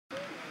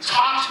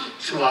talk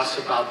to us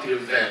about the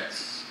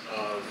events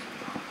of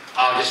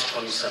August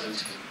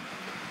 2017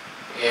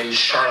 in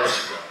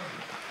Charlottesville.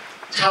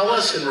 Tell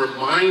us and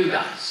remind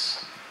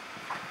us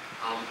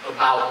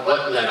about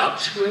what led up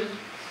to it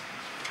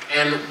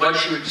and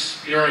what you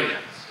experienced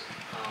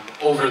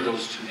over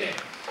those 2 days.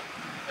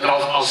 And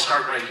I'll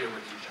start right here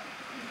with you, Jeff.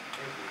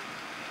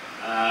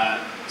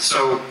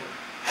 So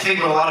I think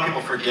what a lot of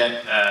people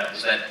forget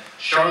is that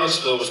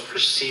Charlottesville was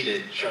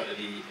preceded,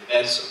 the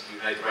events of the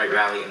Unite the Right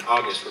rally in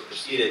August were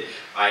preceded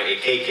by a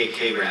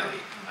KKK rally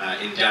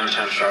in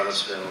downtown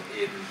Charlottesville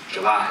in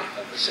July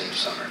of the same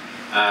summer.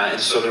 And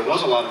so there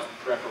was a lot of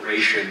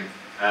preparation,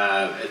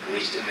 at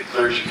least in the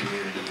clergy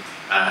community,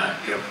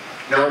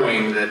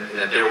 knowing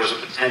that there was a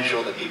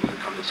potential that people could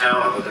come to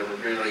town, although there were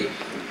really, I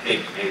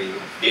think, maybe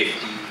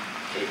 50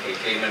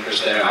 KKK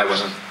members there. I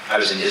was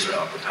in Israel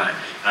at the time.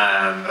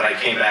 But I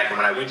came back, and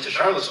when I went to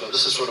Charlottesville,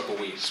 this is sort of what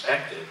we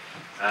expected.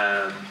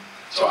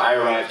 So I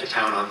arrived to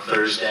town on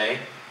Thursday,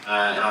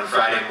 and on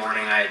Friday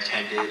morning I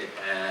attended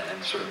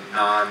a sort of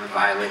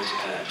non-violent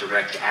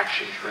direct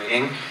action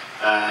training,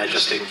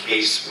 just in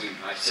case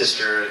my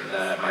sister,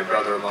 my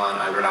brother-in-law,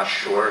 and I were not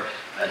sure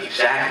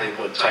exactly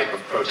what type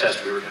of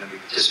protest we were going to be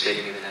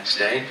participating in the next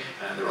day.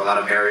 There were a lot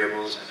of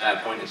variables. At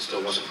that point, it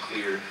still wasn't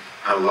clear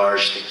how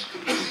large things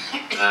could be.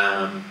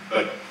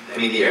 But, I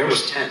mean, the air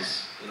was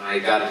tense. I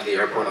got into the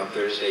airport on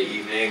Thursday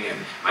evening, and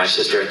my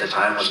sister at the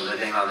time was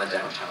living on the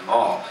downtown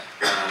mall.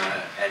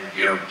 And,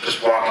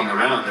 just walking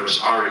around, there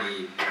was already,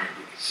 you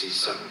could see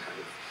some kind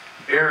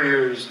of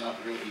barriers not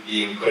really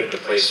being put into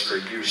place for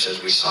use,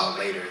 as we saw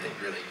later.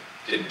 They really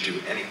didn't do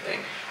anything.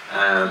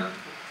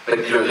 But,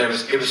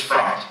 it was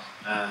fraught.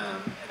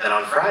 And then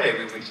on Friday,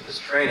 we went to this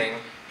training,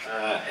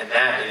 and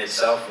that in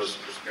itself was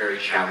very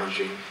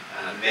challenging.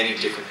 Many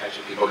different types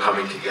of people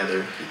coming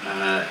together,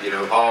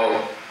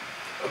 all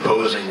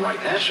opposing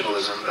white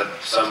nationalism, but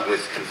some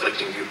with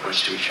conflicting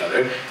viewpoints to each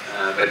other.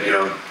 But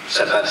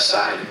set that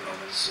aside in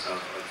moments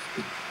of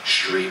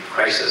extreme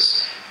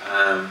crisis.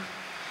 I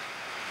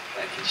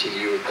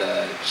continue with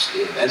the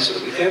events of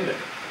the weekend.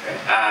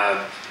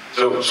 Okay.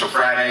 So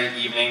Friday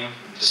evening,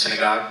 the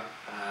synagogue,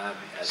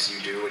 as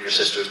you do when your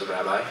sister's the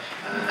rabbi.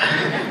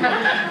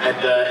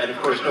 And of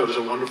course, it was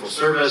a wonderful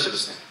service. It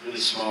was really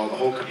small. The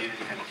whole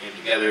community kind of came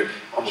together,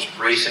 almost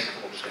bracing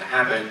for what was going to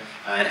happen.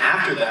 And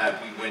after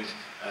that, we went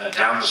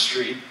down the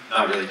street.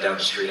 Not really down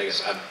the street. I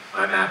guess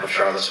my map of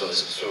Charlottesville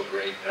isn't so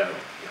great.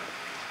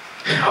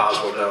 Hawes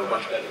will know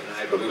much better than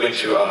I. But we went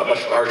to a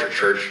much larger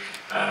church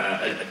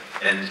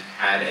and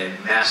had a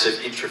massive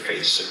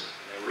interfaith service.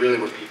 There really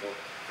were people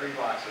 3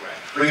 blocks away.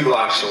 3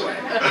 blocks away.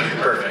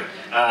 Perfect.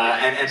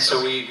 And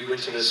so we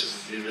went to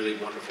this really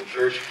wonderful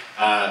church.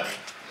 I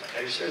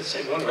just heard the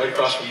same one right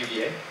across from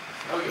UVA.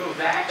 Oh, you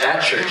that?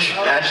 That church.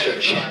 That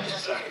church.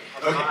 Sorry.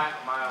 Okay. A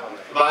mile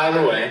away. A mile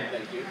away.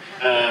 Thank you.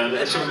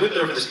 And so we went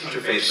there for this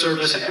interfaith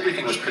service, and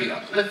everything was pretty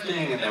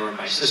uplifting. And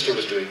my sister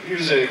was doing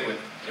music with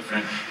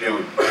different,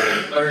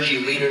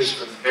 clergy leaders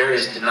from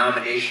various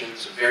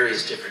denominations,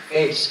 various different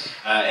faiths,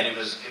 and it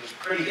was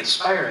pretty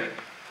inspiring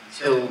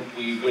until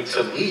we went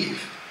to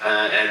leave.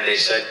 And they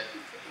said,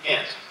 you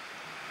can't.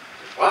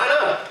 Why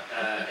not?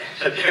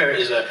 There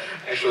is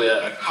actually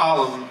a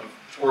column of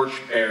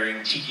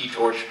torch-bearing, tiki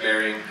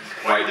torch-bearing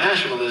white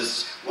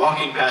nationalists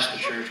walking past the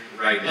church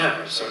right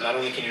now. So not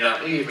only can you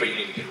not leave, but you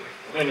need to get away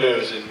from the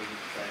windows and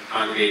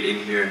congregate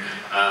in here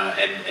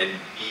and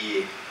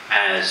be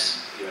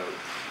as,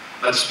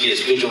 let's be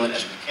as vigilant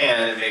as we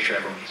can and make sure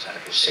everyone gets out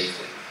of here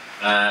safely.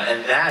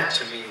 And that,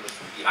 to me, was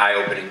the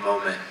eye-opening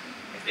moment,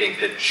 I think,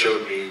 that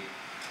showed me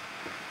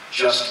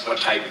just what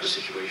type of a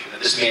situation,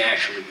 and this may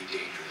actually be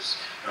dangerous.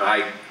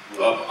 I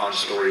grew up on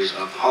stories of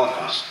the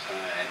Holocaust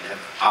and have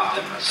taught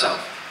them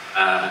myself,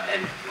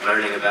 and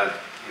learning about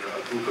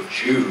a group of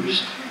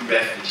Jews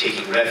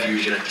taking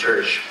refuge in a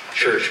church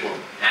while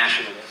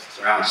nationalists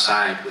are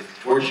outside with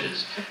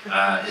torches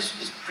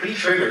is pretty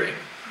triggering,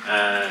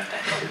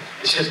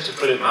 just to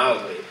put it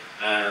mildly.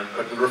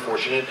 But we were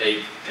fortunate;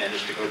 they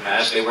managed to go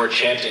past. They weren't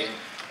chanting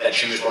that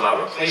Jews will not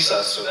replace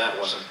us, so that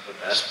wasn't the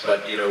best.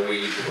 But we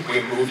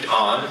moved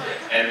on,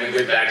 and we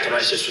went back to my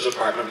sister's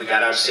apartment. We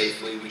got out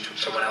safely. We took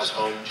someone else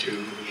home too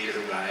who needed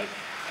a ride,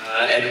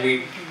 and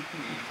we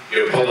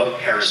pulled up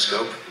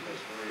Periscope.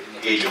 We're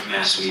in the age of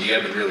mass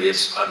media, but really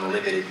it's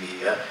unlimited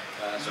media.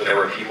 So there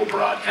were people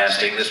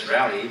broadcasting this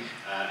rally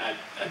at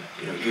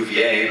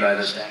UVA by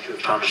the statue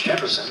of Thomas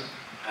Jefferson,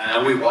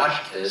 and we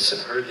watched this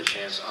and heard the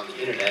chants on the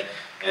internet,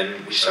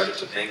 and we started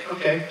to think,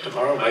 okay,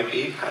 tomorrow might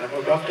be kind of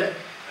a rough day.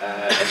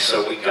 And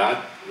so we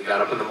got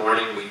up in the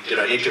morning, we did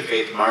an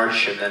interfaith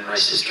march, and then my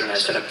sister and I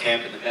set up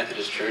camp in the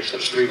Methodist church that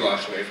was 3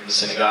 blocks away from the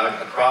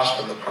synagogue, across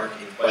from the park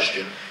in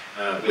question,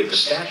 with the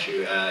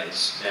statue.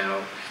 It's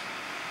now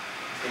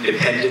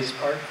Independence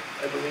Park,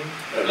 I believe?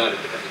 No, not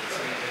Independence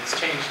Park. It's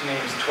changed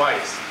names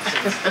twice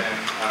since then,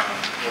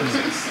 or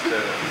since the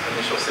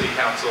initial city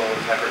council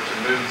effort to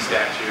move the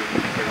statue.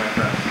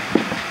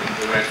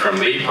 We went from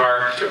Lee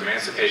Park to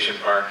Emancipation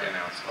Park, and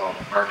now it's called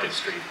Market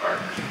Street Park.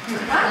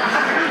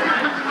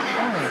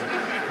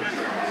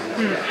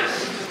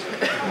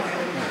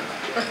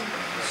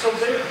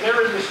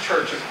 they're in this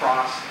church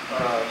across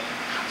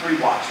 3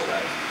 blocks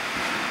away,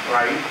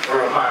 right?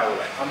 Or a mile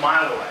away. A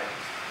mile away.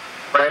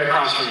 Right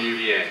across from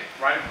UVA.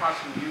 Right across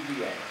from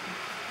UVA.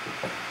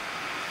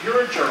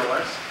 You're a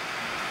journalist.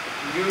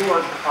 You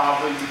are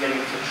probably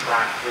beginning to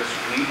track this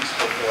weeks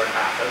before it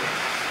happened.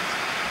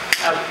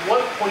 At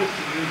what point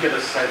do you get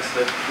a sense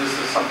that this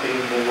is something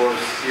more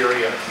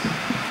serious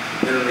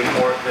than the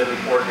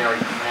ordinary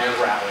Klan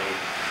rally?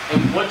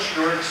 And what's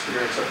your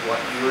experience of what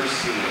you're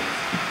seeing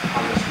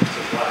on the streets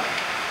as well?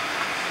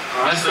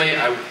 Honestly,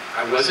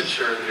 I wasn't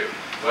sure that it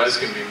was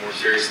going to be more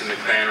serious than the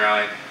Klan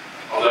rally,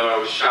 although I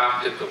was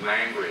shocked at the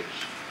language.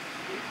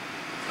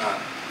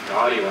 Not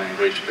naughty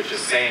language, but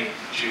just saying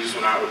Jews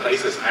will not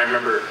replace us. I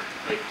remember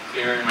like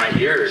clearing my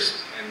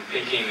ears and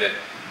thinking that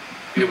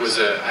it was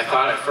I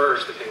thought at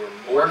first that they were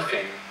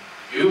morphing,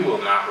 you will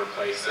not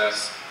replace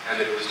us, and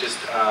that it was just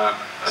a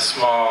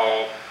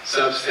small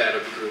subset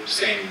of the group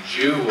saying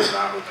Jew will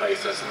not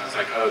replace us, and I was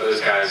like, oh, those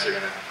guys are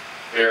going to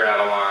veer out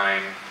of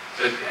line.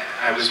 But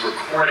I was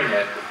recording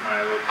it with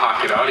my little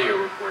pocket audio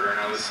recorder, and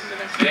I listened the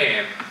next day,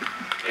 and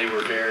they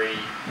were very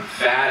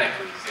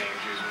emphatically saying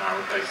Jews will not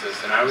replace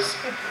us, and I was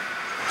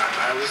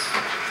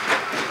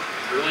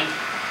really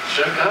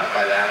shook up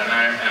by that, and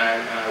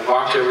I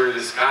walked over to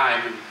this guy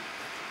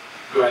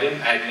who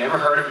I'd never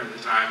heard of him at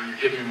the time. You're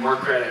giving me more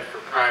credit for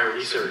prior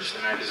research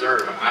than I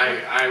deserve.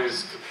 I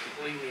was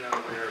completely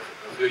unaware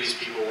of who these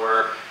people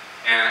were,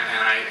 and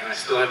I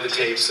still have the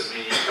tapes of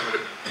me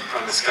coming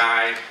from the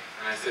sky,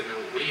 and I said,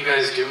 what are you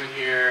guys doing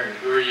here, and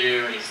who are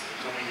you? And he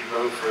told me he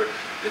wrote for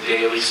the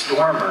Daily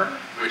Stormer,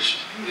 which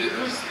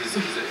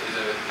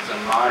is a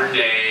modern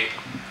day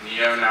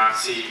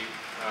neo-Nazi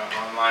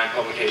online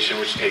publication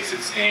which takes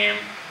its name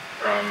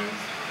from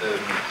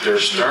Der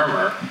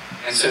Stürmer.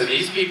 And so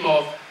these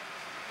people,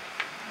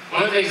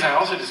 one of the things I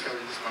also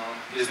discovered at this moment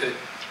is that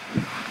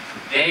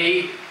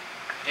they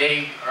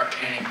are,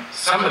 and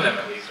some of them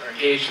at least, are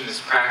engaged in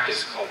this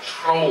practice called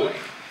trolling,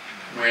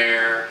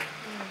 where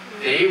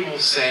they will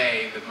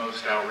say the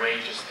most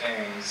outrageous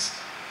things.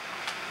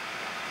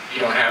 You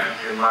don't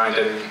have, your mind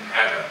doesn't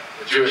have,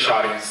 the Jewish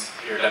audience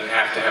here doesn't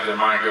have to have their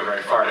mind go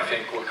very far to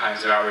think what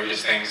kinds of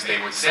outrageous things they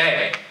would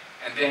say.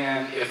 And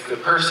then if the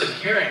person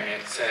hearing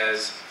it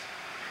says,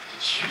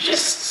 did you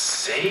just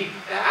say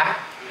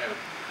that? You know,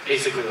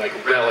 basically like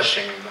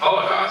relishing the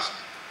Holocaust,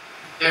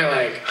 they're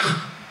like,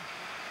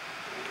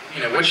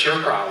 you know, what's your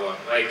problem?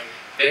 Like,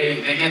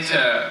 they get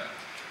to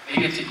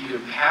either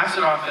pass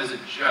it off as a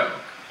joke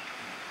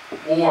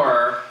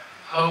or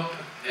hope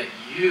that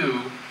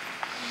you,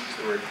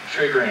 the word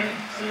triggering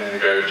a minute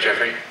ago,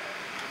 Jeffrey,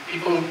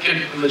 people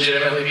could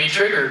legitimately be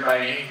triggered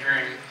by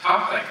hearing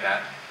talk like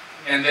that.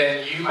 And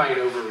then you might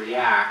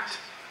overreact,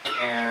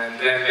 and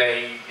then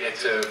they get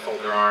to fold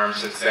their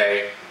arms and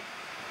say,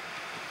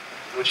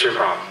 what's your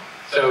problem?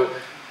 So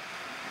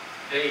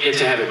they get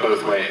to have it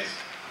both ways,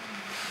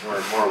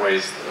 or more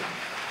ways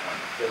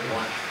than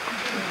one.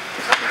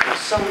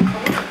 So I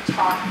want to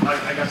talk,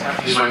 I guess I have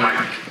to use my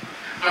mic.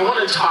 I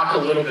want to talk a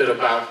little bit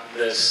about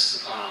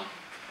this,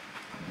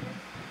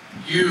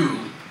 you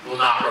will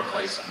not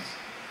replace us.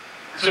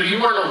 So you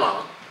weren't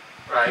alone,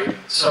 right?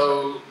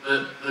 So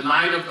the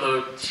night of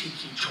the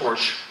Tiki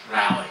Torch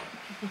rally,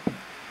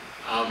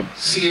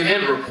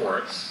 CNN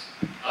reports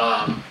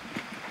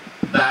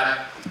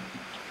that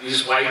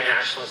these white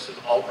nationalists and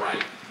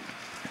alt-right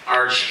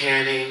are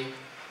chanting,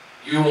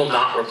 you will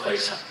not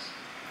replace us.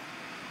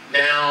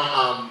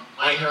 Now,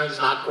 my hearing's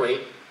not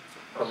great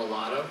from a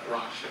lot of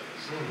rock shows,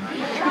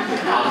 right?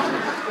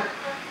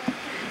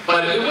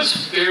 But it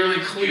was fairly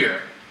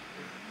clear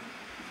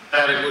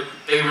that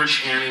they were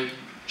chanting,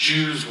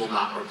 Jews will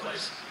not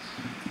replace us.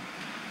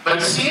 But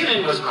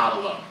CNN was not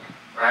alone,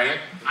 right?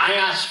 I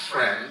asked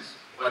friends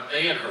what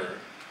they had heard.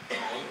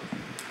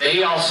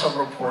 They also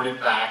reported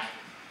back,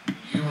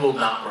 you will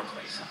not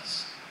replace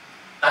us.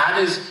 That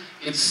is,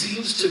 it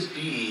seems to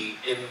be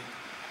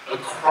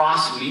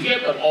across media,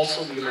 but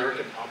also the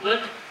American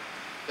public,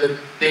 that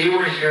they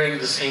were hearing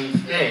the same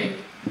thing,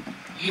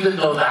 even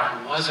though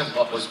that wasn't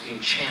what was being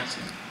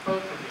chanted.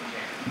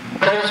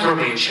 Both were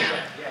being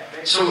chanted.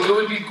 So it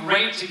would be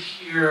great to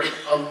hear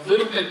a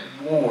little bit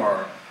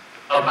more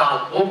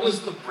about what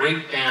was the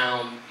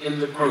breakdown in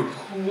the group,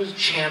 who was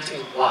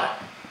chanting what,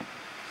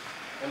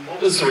 and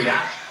what was the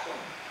reaction?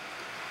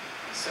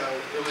 So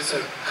it was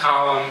a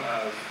column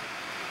of,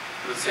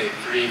 let's say,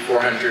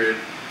 300-400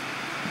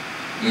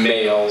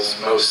 males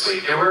mostly.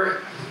 There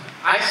were,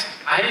 I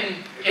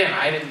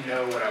didn't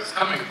know what I was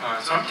coming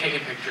upon, so I'm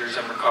taking pictures,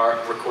 I'm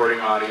recording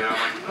audio, I'm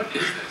like, what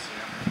is this? You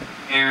know?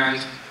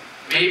 And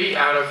maybe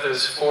out of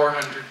those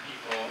 400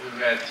 people who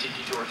had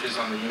tiki torches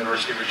on the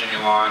University of Virginia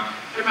lawn,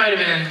 there might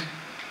have been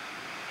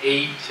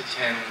 8 to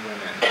 10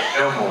 women,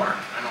 no more,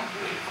 I don't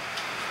believe.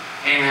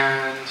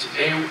 And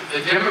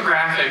the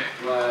demographic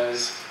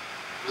was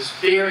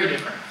very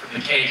different from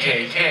the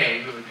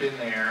KKK, who had been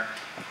there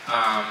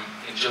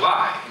in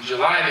July. In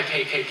July, the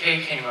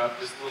KKK came up,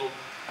 this little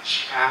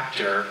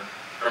chapter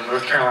from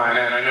North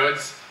Carolina, and I know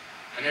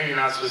you're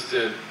not supposed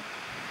to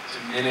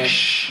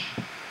diminish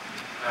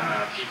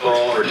people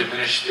or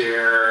diminish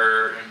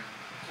their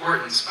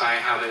importance by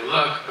how they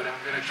look, but I'm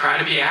going to try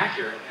to be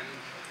accurate. And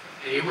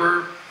they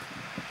were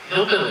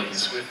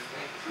hillbillies with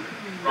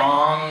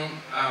wrong,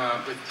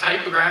 with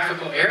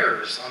typographical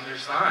errors on their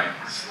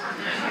signs,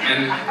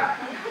 and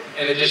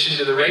in addition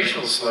to the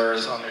racial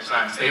slurs on their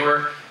signs, they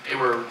were.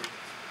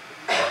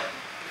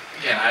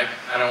 Again,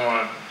 I don't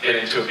want to get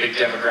into a big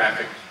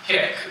demographic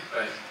kick,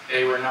 but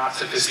they were not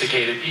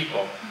sophisticated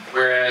people.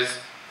 Whereas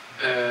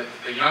the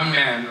young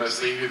men,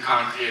 mostly who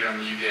congregated on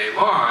the UVA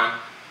lawn,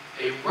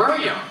 they were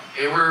young.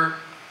 They were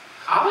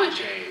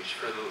college age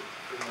for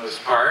the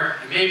most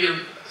part. And maybe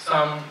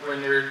some were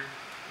in their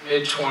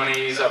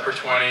mid-20s, upper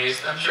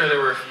 20s. I'm sure there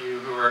were a few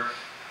who were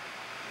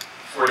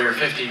 40 or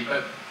 50,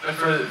 but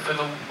for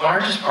the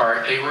largest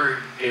part, they were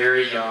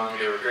very young.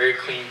 They were very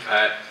clean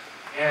cut.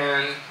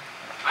 And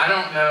I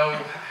don't know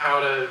how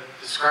to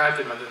describe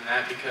them other than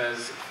that,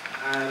 because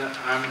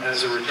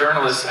as a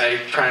journalist, I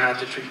try not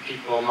to treat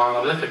people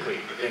monolithically.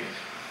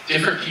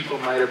 Different people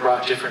might have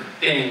brought different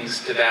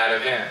things to that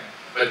event,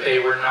 but they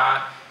were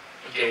not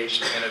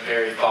engaged in a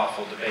very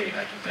thoughtful debate,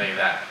 I can tell you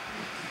that.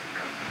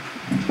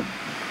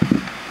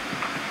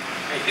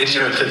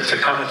 To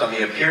comment on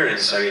the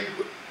appearance, I mean,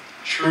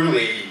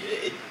 truly,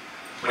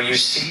 when you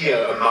see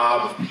a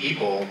mob of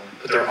people,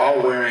 but they're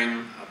all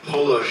wearing a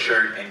polo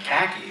shirt and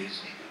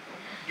khakis,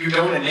 you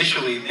don't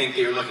initially think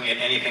that you're looking at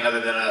anything other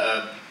than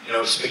a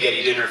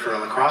spaghetti dinner for a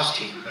lacrosse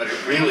team, but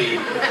it really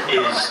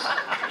is.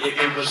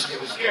 It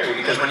was scary,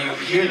 because when you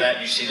hear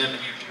that, you see them, and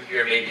you do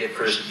hear maybe at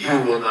first, "You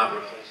will not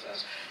replace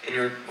us," and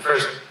you're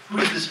first, who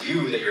is this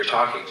 "you" that you're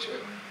talking to?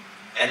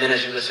 And then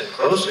as you listen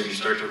closer, you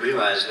start to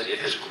realize that it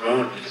has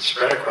grown, it has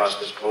spread across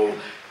this whole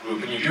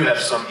group, and you do have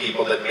some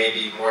people that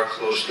maybe more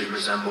closely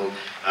resemble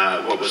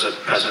what was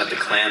present at the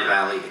Klan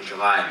rally in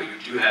July, but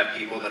you do have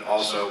people that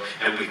also,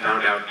 and we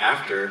found out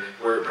after,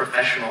 were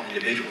professional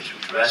individuals who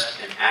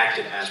dressed and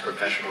acted as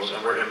professionals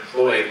and were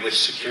employed with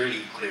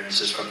security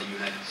clearances from the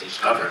United States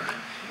government,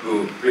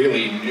 who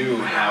really knew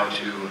how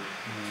to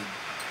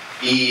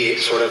be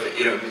sort of,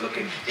 we look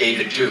at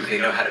David Duke, they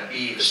know how to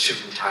be the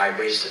suit and tie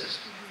racist,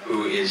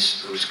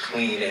 who's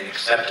clean and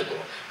acceptable.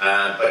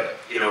 But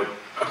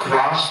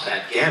across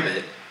that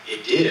gamut,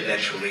 it did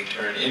eventually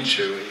turn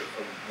into,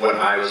 from what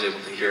I was able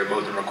to hear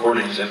both in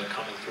recordings and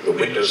coming through the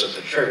windows of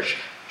the church,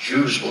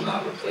 Jews will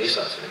not replace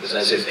us. And it was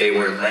as if they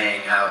were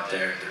laying out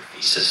their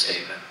thesis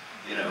statement,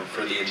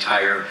 for the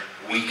entire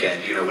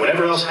weekend.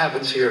 Whatever else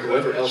happens here,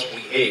 whoever else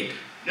we hate,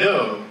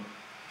 no,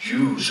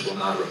 Jews will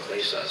not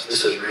replace us.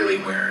 This is really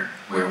where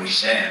we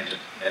stand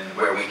and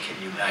where we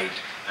can unite.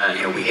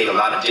 We hate a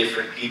lot of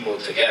different people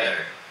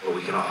together, but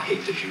we can all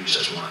hate the Jews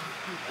as one.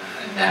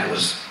 And that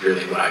was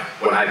really what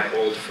I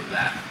pulled from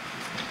that.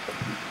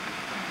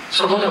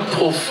 So I'm going to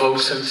pull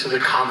folks into the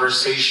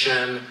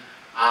conversation.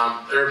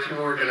 There are people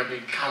who are going to be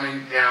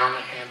coming down,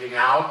 handing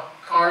out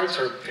cards,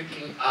 or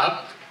picking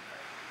up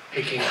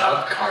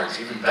cards,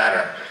 even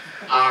better.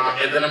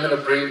 And then I'm going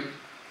to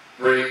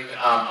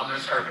I'm going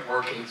to start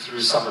working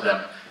through some of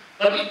them.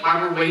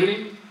 While we're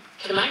waiting,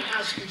 can I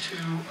ask you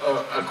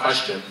a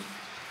question?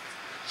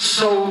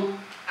 So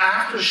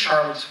after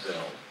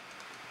Charlottesville,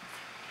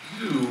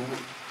 you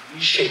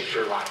reshaped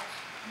your life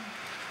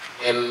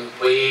in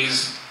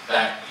ways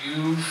that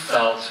you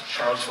felt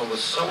Charlottesville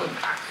was so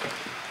impactful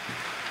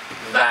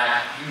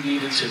that you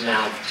needed to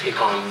now take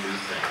on new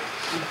things.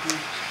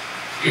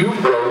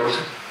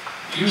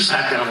 You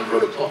sat down and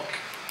wrote a book,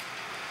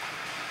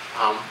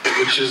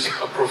 which is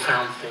a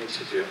profound thing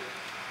to do.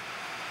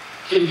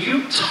 Can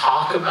you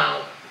talk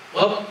about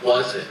what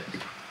was it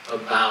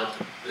about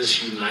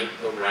this Unite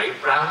the Right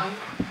rally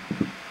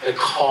that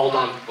called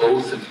on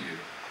both of you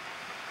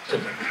to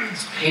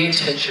pay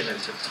attention and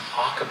to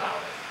talk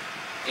about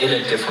it in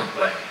a different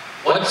way?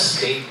 What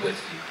stayed with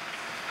you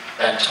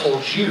that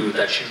told you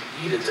that you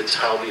needed to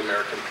tell the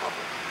American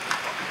public,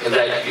 and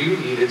that you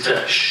needed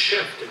to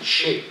shift and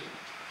shape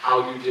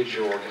how you did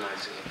your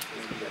organizing and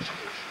community education?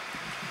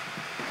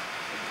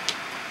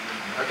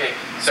 Okay,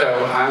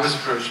 so I was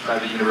approached by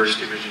the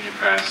University of Virginia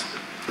Press,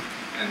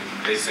 and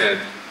they said,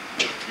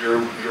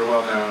 you're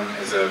well known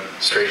as a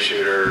straight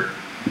shooter,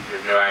 you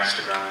have no axe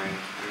to grind,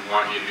 we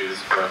want you to do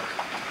this book,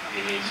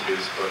 you need to do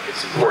this book,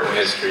 it's important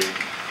history.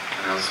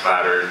 And I was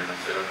flattered, and I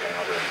said, okay,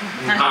 I'll do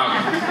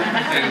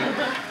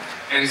it.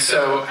 And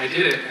so I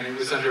did it, and it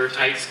was under a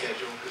tight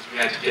schedule, because we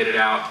had to get it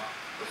out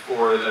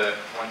before the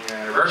one-year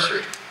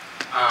anniversary.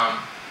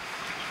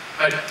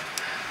 But,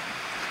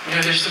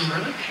 there's some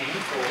really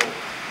painful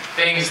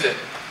things that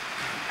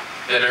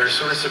are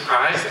sort of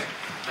surprising.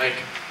 Like,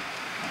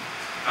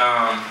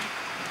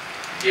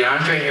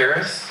 DeAndre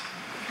Harris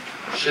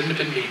shouldn't have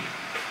been beaten,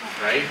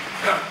 right?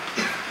 No.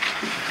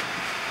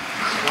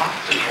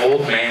 Clocked an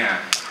old man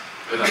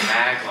with a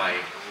mag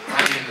light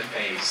right in the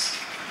face,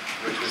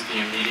 which was the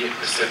immediate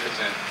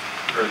precipitant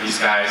for these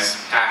guys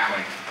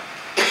tackling.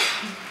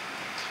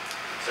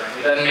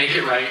 Certainly doesn't make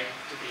it right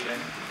to beat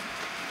him,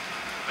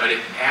 but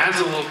it adds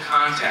a little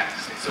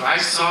context. And so I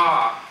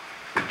saw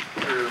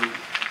through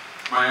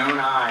my own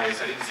eyes,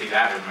 I didn't see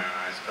that with my own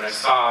eyes, but I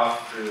saw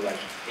through like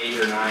 8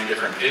 or 9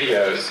 different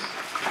videos,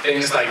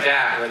 things like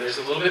that, where there's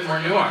a little bit more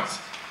nuance.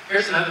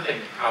 Here's another thing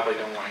you probably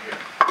don't want to hear.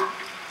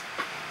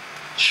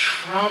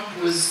 Trump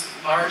was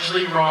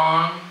largely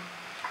wrong,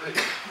 but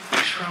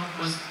Trump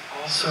was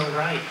also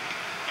right.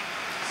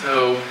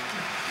 So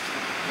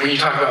when you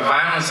talk about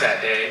violence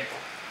that day,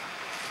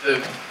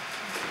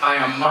 by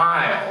a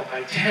mile,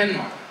 by 10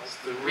 miles,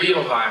 the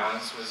real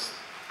violence was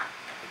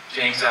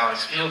James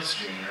Alex Fields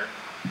Jr.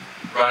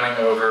 running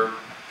over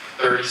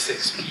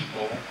 36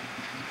 people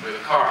with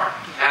a car.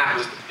 That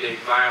was the big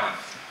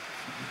violence.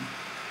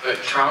 But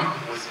Trump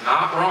was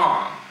not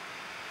wrong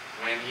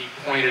when he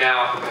pointed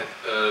out that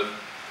the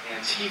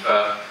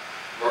Antifa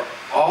were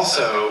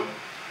also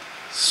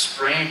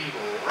spraying people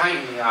right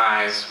in the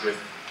eyes with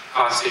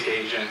caustic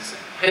agents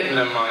and hitting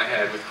them on the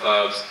head with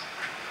clubs.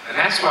 And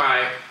that's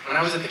why, when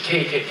I was at the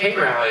KKK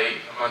rally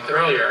a month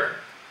earlier,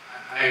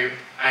 I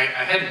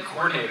hadn't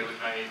coordinated with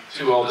my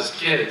 2 oldest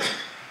kids,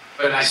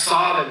 but I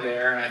saw them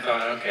there and I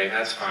thought, okay,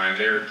 that's fine,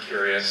 they're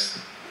curious,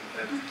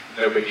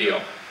 no big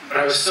deal. But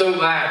I was so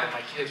glad that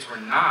my kids were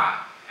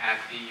not at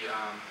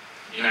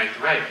the Unite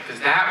the Right, because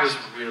that was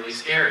really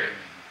scary.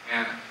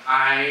 And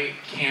I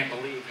can't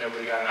believe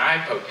nobody got an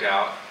eye poked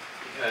out,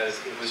 because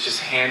it was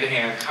just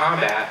hand-to-hand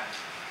combat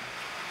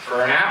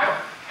for an hour.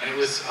 And it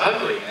was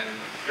ugly, and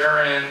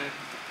urine,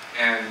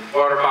 and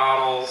water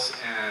bottles,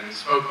 and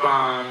smoke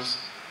bombs,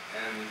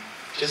 and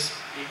just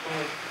people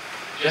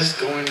just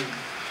going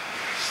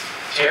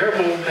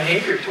terrible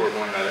behavior toward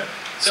one another.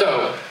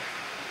 So,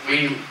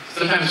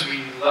 sometimes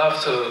we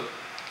love to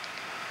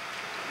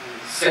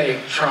say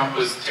Trump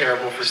was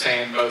terrible for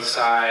saying both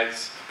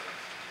sides.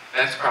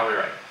 That's probably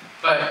right.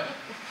 But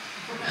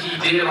he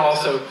did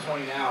also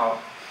point out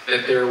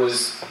that there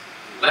was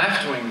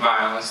left-wing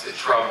violence that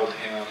troubled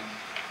him.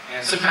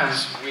 And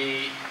sometimes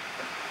we,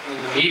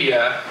 in the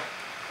media,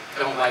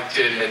 don't like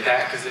to admit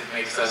that because it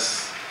makes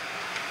us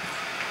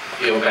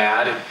feel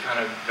bad. It kind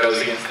of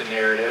goes against the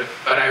narrative.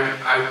 But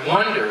I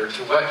wonder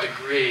to what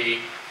degree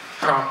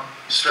Trump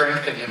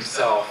strengthened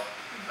himself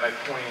by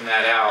pointing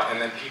that out,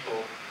 and then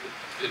people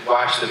did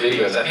watch the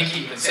videos. I think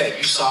he even said,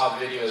 you saw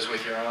the videos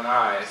with your own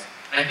eyes.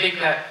 And I think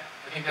that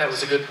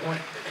was a good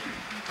point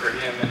for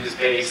him and his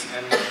base,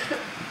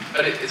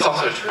 but it's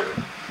also true.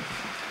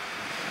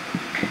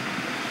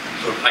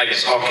 So I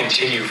guess I'll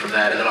continue from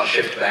that, and then I'll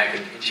shift back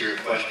into your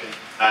question.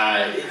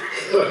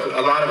 Look,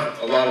 a lot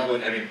of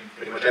what, I mean,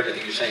 pretty much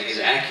everything you're saying is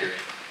accurate.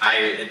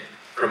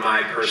 From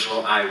my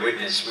personal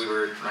eyewitness,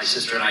 my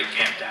sister and I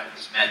camped out at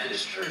this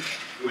Methodist church.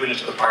 We went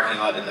into the parking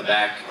lot in the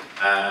back,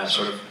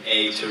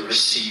 to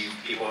receive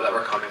people that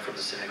were coming from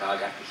the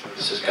synagogue after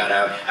services got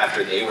out,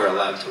 after they were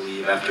allowed to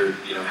leave, after,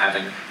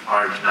 having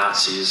armed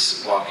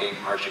Nazis marching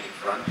in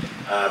front.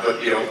 But,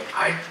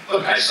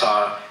 I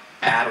saw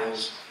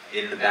battles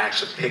in the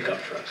backs of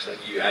pickup trucks.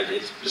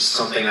 It's just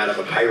something out of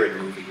a pirate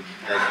movie.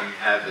 That you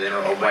have,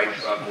 a white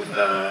truck with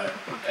a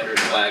Confederate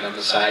flag on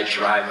the side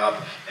drive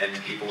up, and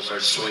people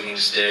start swinging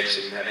sticks,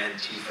 and you have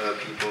Antifa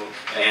people,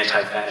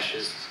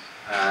 anti-fascists,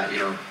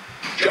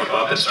 jump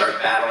up and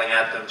start battling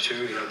at them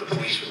too. The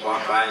police would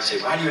walk by and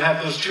say, "Why do you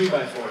have those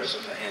 2x4s?"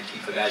 And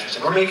the Antifa guys would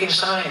say, "We're making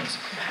signs."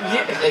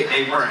 But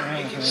they weren't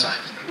making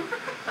signs.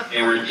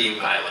 They were being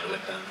violent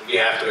with them. We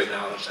have to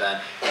acknowledge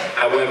that.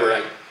 However,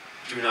 I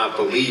do not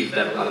believe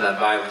that a lot of that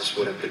violence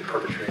would have been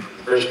perpetrated in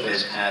the first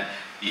place had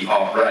the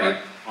alt-right,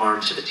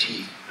 armed to the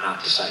teeth,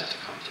 not decided to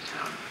come to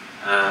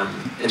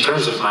town. In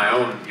terms of my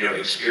own,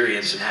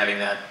 experience and having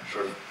that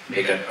sort of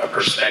make a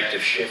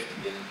perspective shift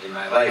in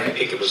my life, I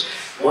think it was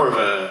more of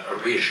a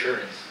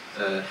reassurance.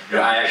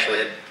 I actually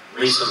had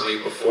recently,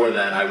 before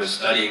that, I was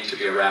studying to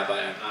be a rabbi.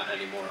 I'm not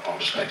anymore, all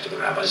respect to the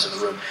rabbis in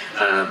the room.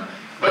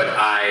 But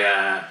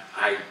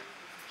I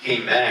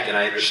came back and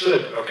I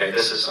understood, okay,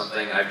 this is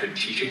something I've been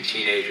teaching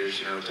teenagers,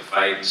 to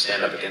fight and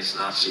stand up against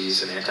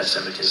Nazis and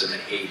anti-Semitism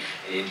and hate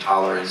and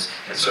intolerance.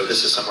 And so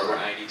this is somewhere where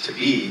I need to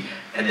be.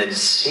 And then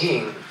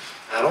seeing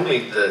not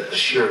only the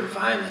sheer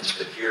violence,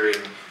 but hearing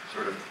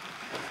sort of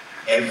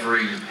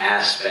every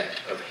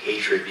aspect of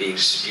hatred being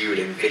spewed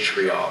in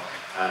vitriol,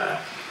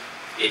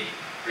 it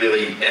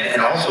really,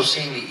 and also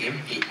seeing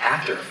the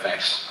after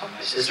effects on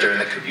my sister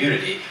and the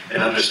community,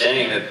 and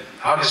understanding that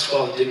August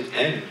 12th didn't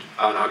end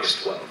on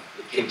August 12th.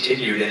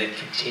 Continued, and it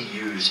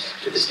continues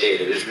to this day.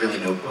 There's really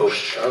no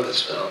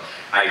post-Charlottesville.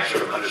 I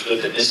sort of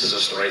understood that this is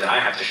a story that I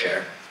have to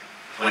share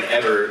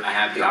whenever I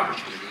have the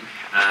opportunity.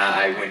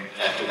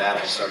 After that,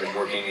 I started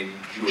working in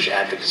Jewish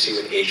advocacy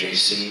with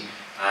AJC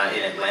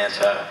in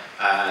Atlanta,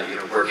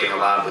 working a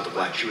lot with the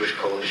Black Jewish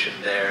Coalition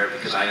there,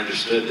 because I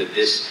understood that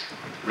this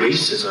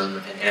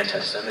racism and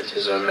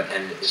anti-Semitism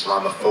and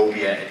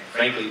Islamophobia and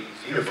frankly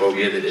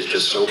xenophobia that is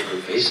just so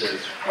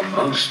pervasive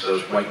amongst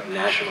those white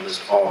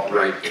nationalist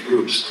alt-right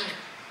groups,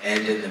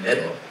 and in the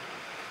middle,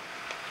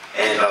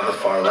 and on the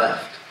far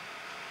left,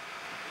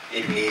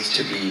 it needs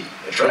to be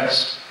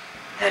addressed.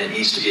 And it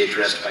needs to be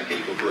addressed by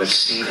people who have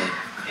seen it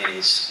in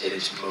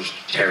its most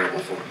terrible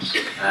forms.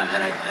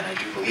 And I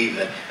do believe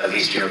that, at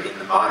least in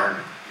the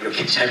modern,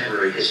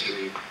 contemporary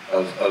history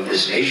of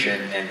this nation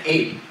and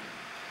hate,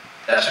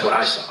 that's what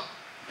I saw.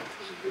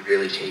 It was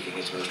really taking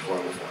its most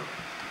horrible form.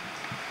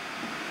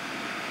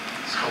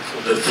 It's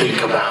helpful to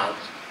think about,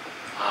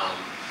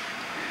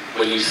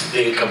 when you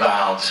think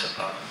about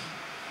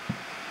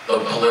the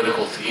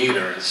political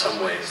theater in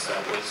some ways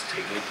that was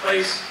taking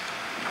place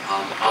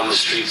on the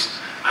streets.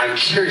 I'm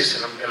curious,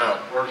 and I'm going to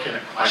work in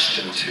a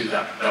question too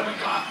that we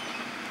got.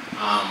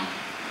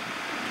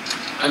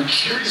 I'm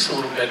curious a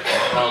little bit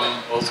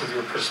from both of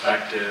your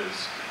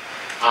perspectives.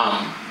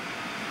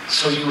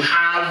 So you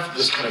have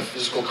this kind of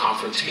physical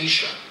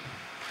confrontation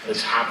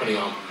that's happening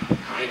on,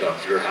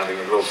 you're having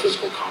a real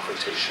physical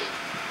confrontation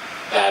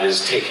that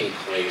is taking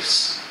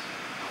place.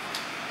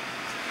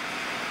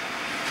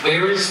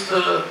 Where's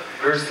the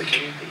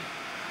community?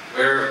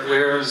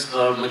 Where's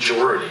the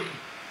majority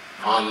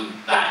on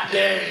that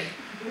day,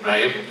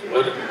 right?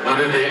 What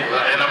are they,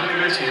 and I'm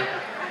gonna give it to you,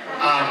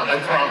 I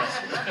promise.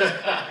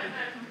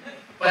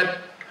 But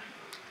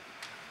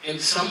in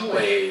some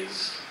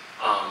ways,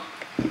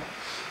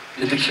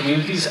 did the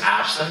community's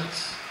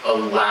absence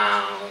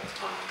allow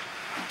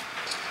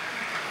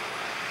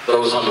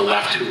those on the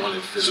left who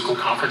wanted physical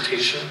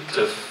confrontation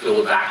to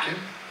fill a vacuum,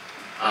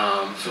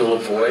 fill a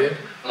void?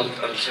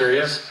 I'm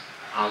curious.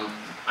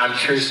 I'm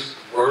curious,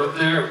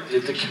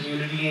 did the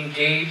community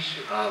engage?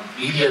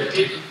 Media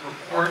didn't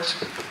report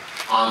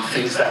on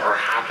things that were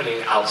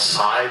happening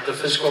outside the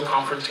physical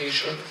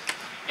confrontation.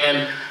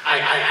 And I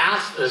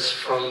asked this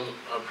from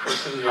a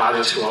person in the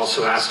audience who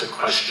also asked a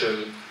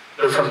question.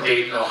 They're from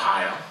Dayton,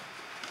 Ohio.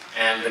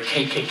 And the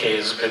KKK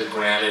has been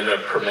granted a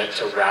permit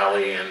to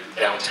rally in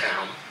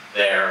downtown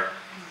there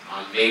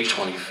on May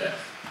 25th.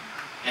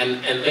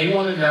 And they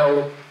want to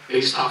know,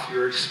 based off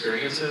your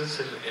experiences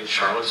in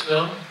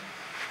Charlottesville,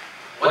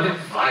 what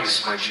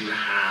advice might you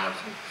have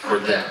for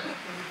them?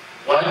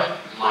 What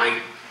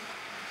might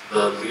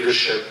the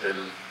leadership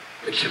and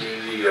the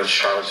community of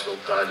Charlottesville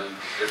done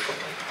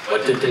differently?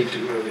 What did they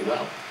do really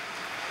well?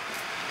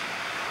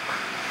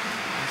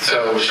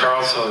 So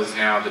Charlottesville is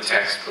now the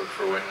textbook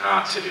for what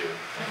not to do.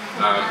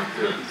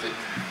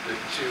 The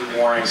two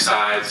warring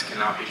sides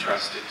cannot be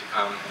trusted to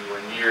come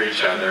anywhere near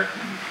each other.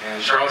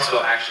 And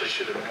Charlottesville actually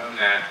should have known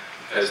that,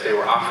 because they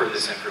were offered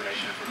this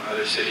information from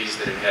other cities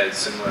that had had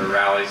similar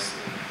rallies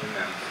in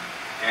them.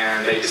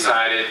 And they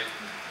decided,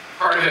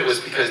 part of it was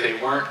because they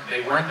weren't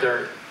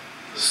the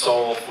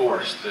sole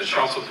force. The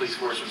Charlottesville Police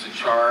Force was in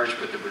charge,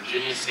 but the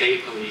Virginia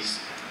State Police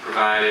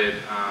provided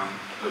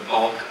the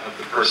bulk of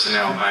the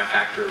personnel by a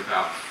factor of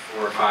about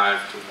 4 or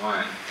 5 to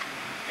 1.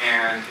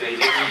 And they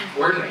didn't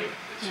coordinate.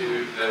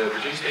 The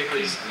Virginia State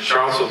Police and the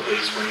Charlottesville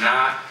Police were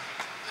not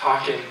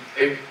talking,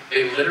 they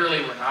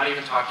literally were not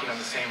even talking on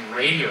the same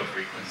radio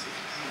frequencies.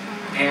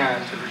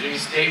 And the Virginia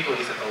State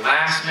Police at the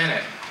last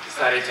minute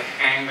decided to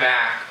hang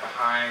back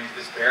behind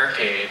this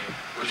barricade,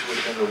 which would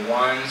have been the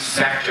one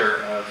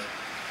sector of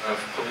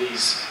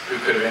police who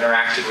could have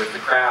interacted with the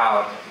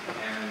crowd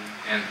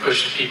and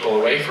pushed people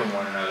away from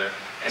one another.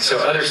 And so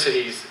other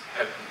cities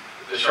have,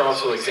 the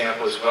Charlottesville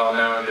example is well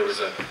known. There was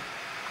a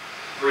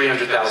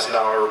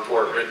 $300,000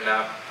 report written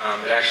up.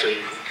 It actually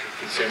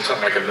consumed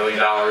something like $1 million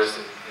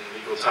in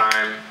legal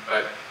time,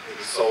 but it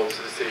was sold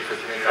to the city for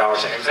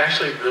 $300. And it was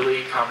actually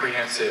really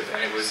comprehensive,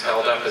 and it was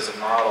held up as a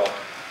model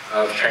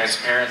of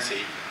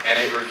transparency, and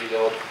it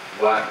revealed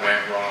what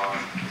went wrong.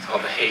 It's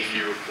called the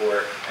Hayfew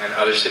Report, and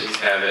other cities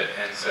have it,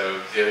 and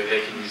so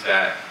they can use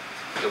that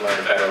to learn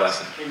a better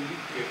lesson. Can you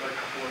give a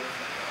couple of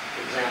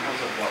examples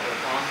of what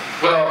went wrong?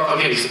 Well,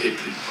 okay,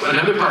 so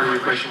another part of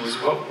your question was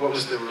what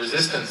was the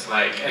resistance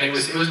like? And it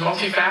was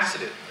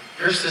multifaceted.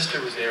 Your sister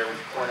was there with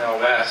Cornell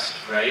West,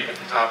 right, at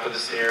the top of the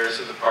stairs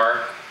of the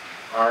park,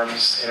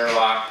 arms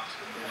interlocked.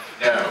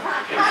 No,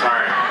 okay,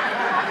 sorry.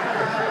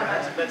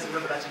 That's an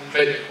interesting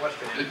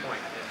question. Good point.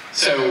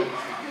 So,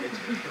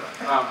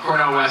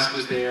 Cornell West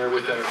was there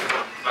with a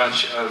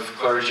bunch of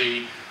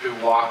clergy who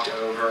walked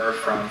over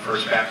from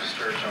First Baptist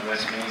Church on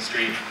West Main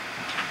Street.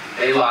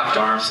 They locked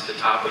arms at the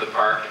top of the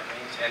park, and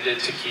they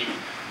intended to keep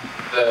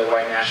the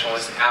white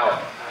nationalists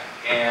out.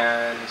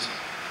 And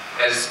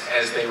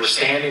as they were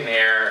standing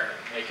there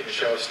making a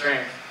show of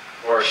strength,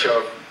 or a show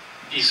of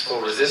peaceful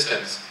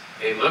resistance,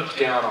 they looked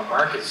down on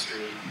Market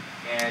Street,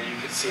 and you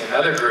could see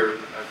another group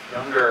of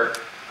younger,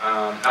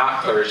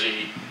 not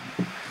clergy,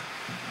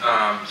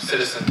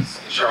 citizens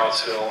in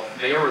Charlottesville.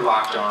 They were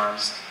locked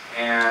arms,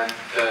 and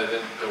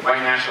the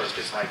white nationalists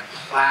just like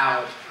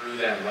plowed through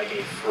them like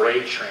a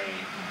freight train.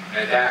 And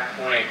at that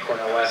point,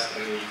 Cornell West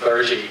and the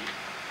clergy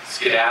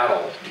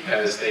skedaddled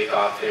because they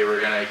thought they were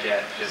going to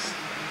get just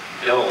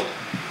killed,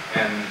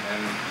 and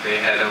they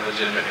had a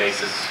legitimate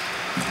basis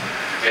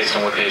based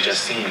on what they had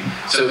just seen.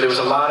 So there was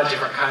a lot of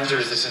different kinds of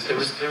resistance. There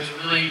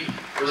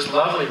was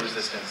lovely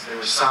resistance. There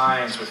were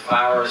signs with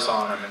flowers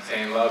on them and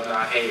saying "Love,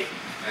 not hate."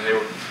 And there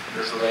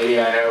was a lady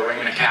I know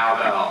ringing a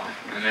cowbell,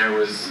 and there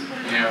was,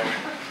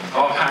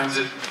 all kinds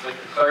of like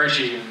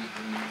clergy and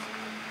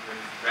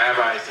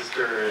rabbi,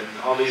 sister, and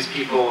all these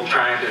people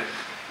trying to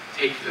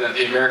take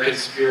the American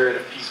spirit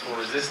of peaceful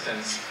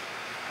resistance.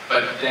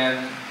 But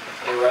then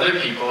there were other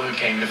people who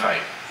came to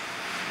fight.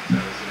 So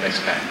it was a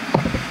mixed bag.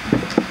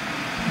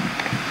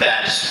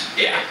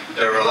 Yeah,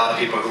 there were a lot of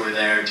people who were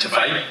there to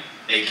fight.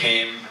 They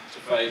came to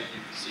fight.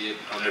 You can see it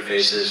on their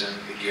faces and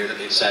the gear that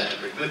they decided to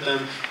bring with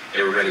them.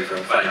 They were ready for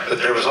a fight. But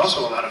there was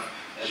also a lot of,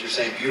 as you're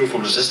saying, beautiful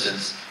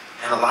resistance.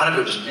 And a lot of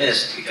it was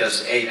missed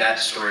because A, that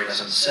story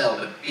doesn't sell,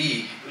 but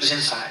B, it was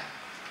inside.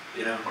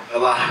 You know, a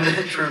lot of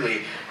it,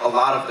 truly, a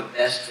lot of the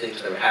best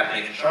things that were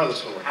happening in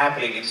Charlottesville were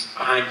happening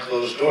behind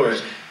closed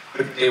doors,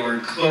 but they were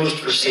closed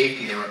for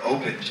safety. They were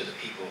open to the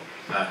people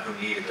who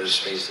needed those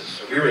spaces.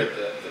 So we were at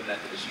the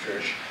Methodist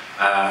Church,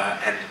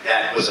 and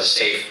that was a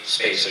safe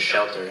space, a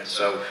shelter. And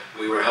so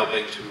we were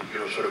helping to, you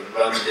know, sort of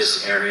run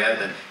this area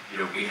that, you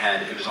know, we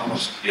had, it was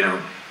almost, you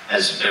know,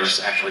 as there was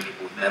actually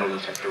people with metal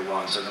detector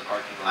wands in the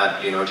parking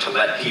lot, you know, to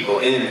let people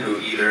in who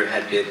either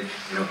had been,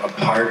 you know, a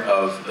part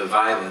of the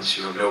violence,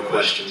 you know, no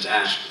questions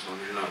asked, as long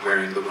as you're not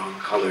wearing the wrong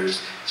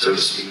colors, so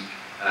to speak.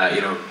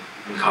 You know,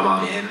 you can come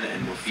on in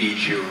and we'll feed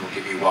you and we'll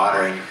give you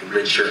water and you can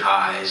rinse your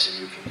eyes and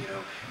you can, you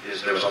know,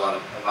 there was a lot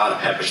of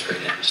pepper spray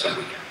there and stuff.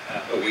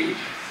 But we,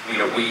 you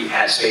know, we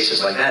had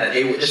spaces like that,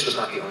 and this was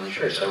not the only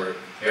church. There were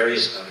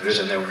various others,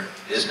 and there were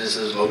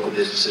businesses, local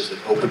businesses that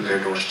opened their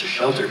doors to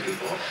shelter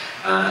people.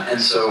 And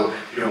so,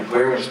 you know,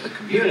 where was the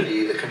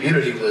community? The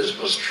community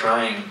was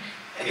trying,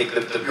 I think,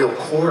 the real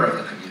core of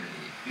the community,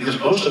 because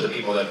most of the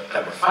people that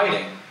were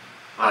fighting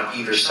on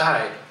either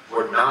side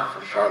were not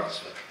from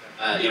Charlottesville.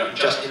 You know,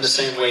 just in the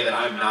same way that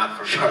I'm not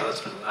from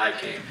Charlottesville, I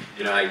came,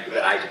 you know, I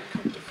didn't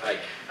come to fight.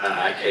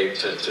 I came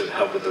to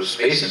help with those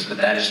spaces, but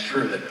that is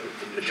true, that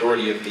the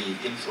majority of the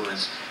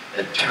influence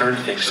that turned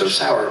things so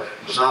sour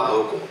was not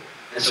local.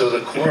 And so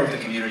the core of the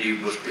community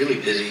was really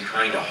busy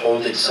trying to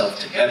hold itself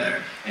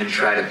together and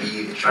trying to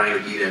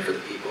be there for the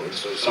people. And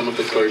so some of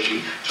the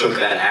clergy took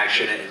that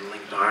action and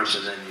linked arms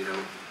and then, you know,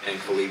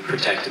 thankfully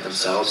protected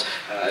themselves.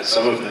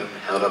 Some of them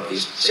held up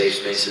these safe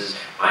spaces.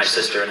 My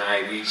sister and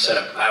I, we set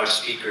up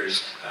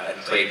loudspeakers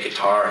and played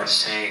guitar and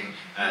sang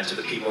to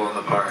the people in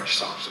the park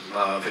songs of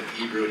love in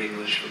Hebrew and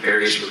English from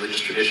various religious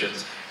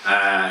traditions,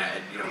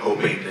 and, you know,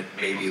 hoping that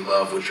maybe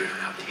love would drown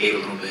out the hate a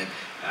little bit.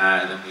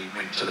 And then we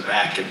went to the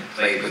back and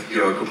played with, you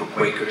know, a group of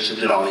Quakers and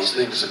did all these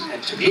things.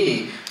 And to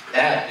me,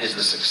 that is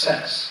the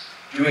success.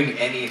 Doing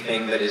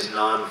anything that is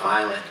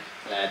non-violent,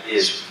 that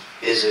is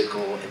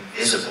physical and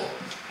visible,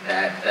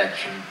 that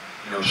can,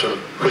 you know, sort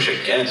of push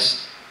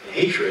against the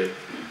hatred,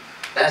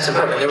 that's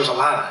important. There was a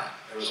lot of that.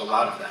 There was a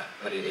lot of that.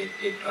 But it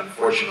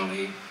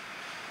unfortunately,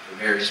 for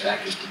various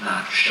factors, did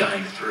not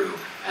shine through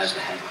as the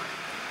headline.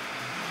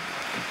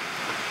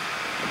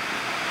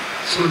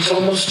 So it's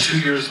almost 2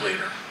 years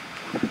later.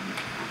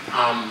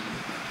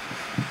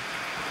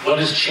 What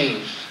has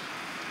changed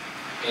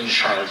in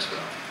Charlottesville?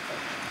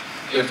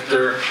 If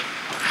there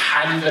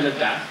hadn't been a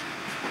death,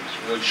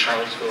 would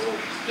Charlottesville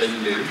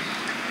been news?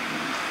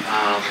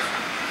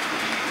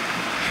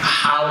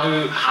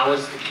 How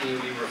is the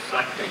community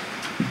reflecting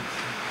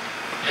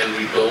and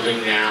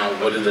rebuilding now?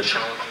 What are the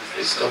challenges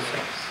they still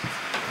face?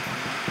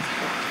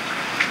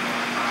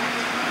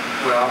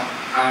 Well,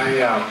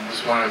 I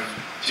was one of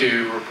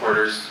two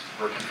reporters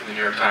working for the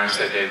New York Times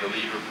that day. The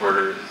lead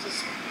reporter is a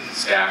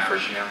staffer.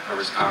 She now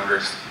covers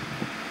Congress.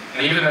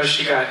 And even though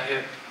she got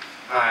hit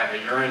by a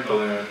urine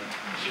balloon,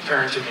 she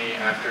turned to me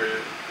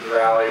after the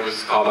rally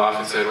was called off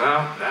and said,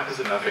 well, that was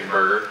a nothing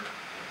burger.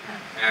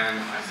 And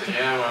I said,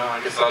 yeah, well,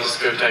 I guess I'll just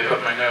go type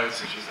up my notes.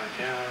 And she's like,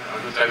 yeah,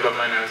 I'll go type up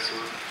my notes.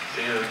 We'll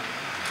see you.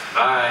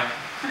 Bye.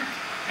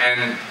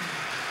 And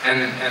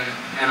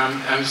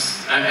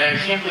I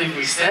can't believe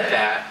we said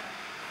that,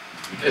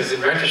 because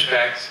in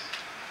retrospect,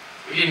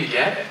 we didn't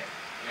get it.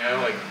 You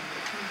know, like,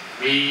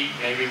 we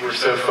maybe were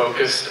so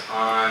focused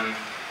on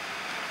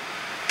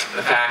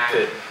the fact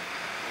that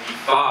we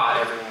thought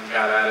everyone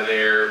got out of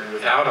there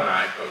without an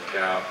eye poked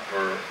out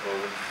or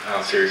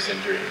without serious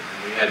injury.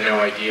 And we had no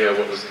idea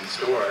what was in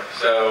store.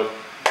 So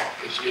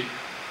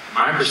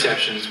my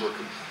perceptions were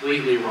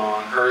completely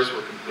wrong. Hers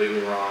were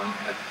completely wrong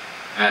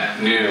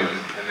at noon,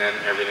 and then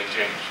everything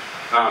changed.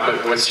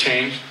 But what's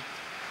changed?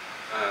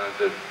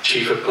 The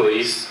chief of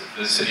police of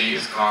the city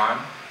is gone.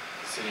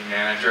 The city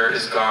manager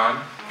is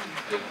gone.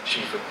 The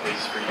chief of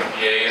police for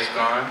UVA is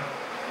gone.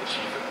 The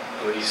chief of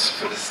police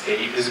for the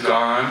state is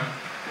gone.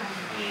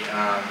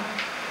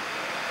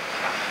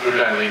 Who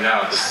did I leave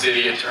out? The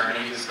city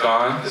attorney is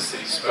gone. The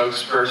city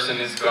spokesperson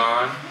is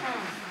gone.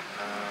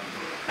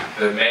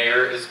 The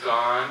mayor is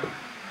gone.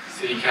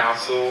 City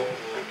council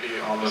will be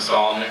almost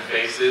all new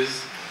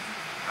faces.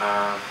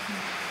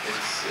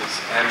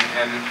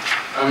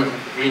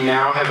 We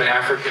now have an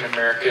African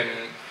American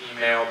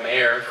female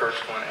mayor,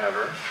 first one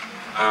ever,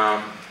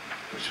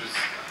 which was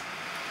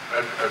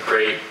a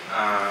great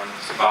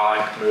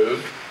symbolic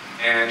move.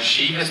 And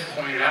she has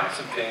pointed out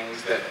some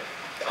things that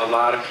a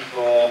lot of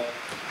people,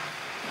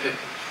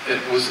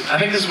 I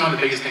think this is one of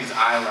the biggest things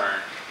I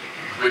learned,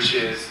 which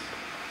is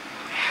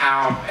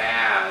how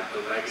bad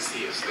the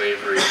legacy of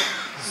slavery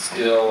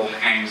still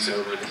hangs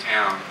over the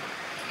town.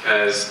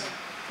 Because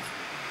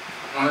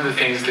one of the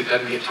things that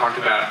doesn't get talked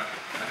about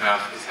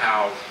enough is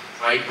how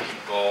white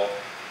people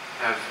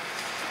have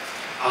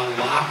a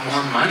lot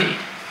more money,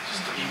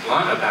 just to be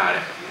blunt about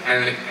it.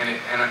 And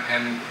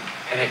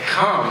And it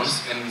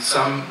comes in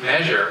some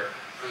measure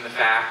from the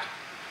fact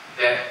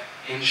that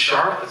in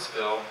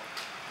Charlottesville,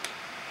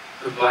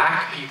 the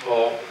black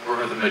people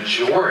were the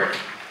majority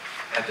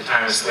at the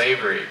time of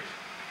slavery.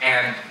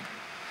 And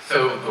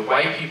so the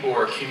white people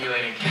were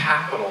accumulating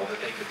capital that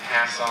they could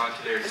pass on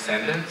to their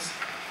descendants.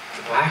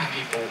 The black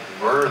people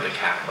were the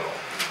capital.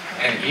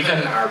 And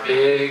even our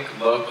big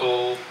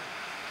local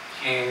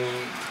king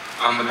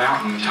on the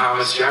mountain,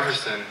 Thomas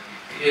Jefferson,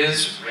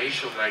 his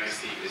racial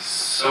legacy is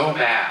so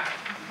bad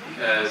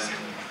because,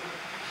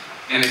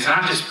 and it's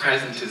not just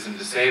presentism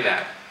to say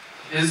that,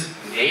 his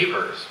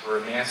neighbors were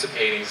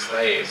emancipating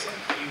slaves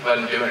and he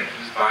wasn't doing it.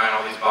 He was buying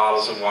all these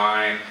bottles of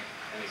wine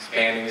and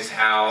expanding his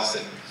house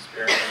and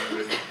experimenting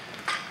with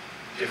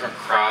different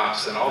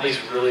crops and all these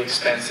really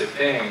expensive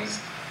things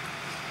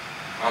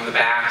on the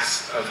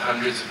backs of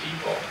hundreds of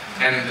people.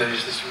 And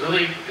there's this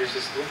little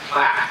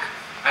plaque.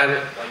 Like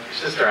your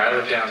sister, I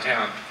live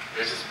downtown.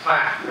 There's this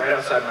plaque right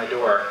outside my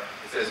door.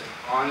 It says,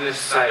 on this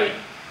site,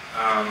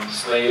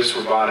 slaves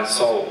were bought and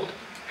sold.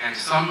 And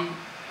some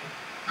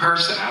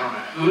person, I don't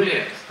know who it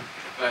is,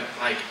 but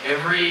like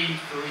every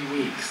 3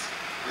 weeks,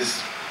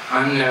 this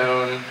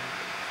unknown,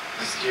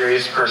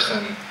 mysterious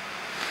person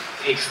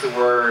takes a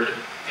little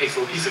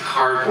piece of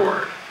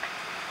cardboard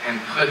and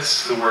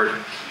puts the word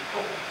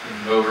people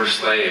over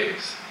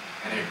slaves.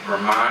 And it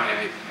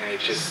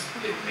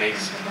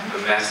makes the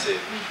message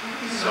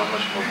so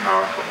much more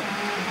powerful.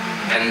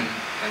 And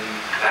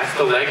that's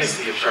the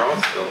legacy of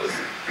Charlottesville. Is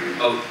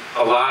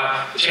a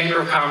lot. The Chamber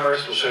of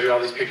Commerce will show you all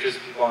these pictures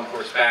of people on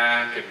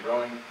horseback and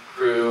rowing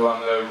crew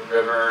on the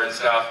river and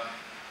stuff.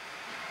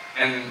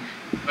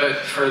 But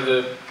for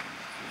the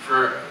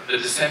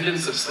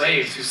descendants of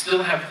slaves who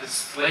still have the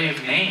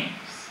slave names,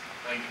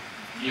 like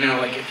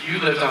if you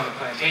lived on the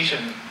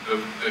plantation,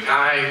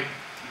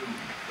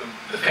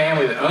 the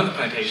family that owned the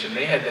plantation,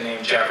 they had the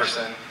name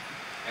Jefferson,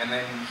 and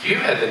then you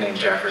had the name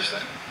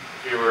Jefferson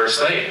if you were a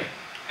slave.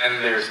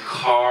 And there's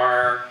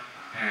Carr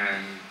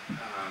and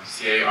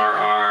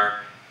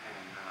C-A-R-R,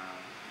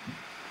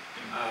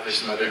 and there's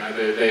some other,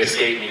 they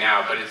escape me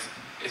now, but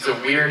it's a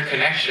weird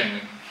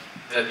connection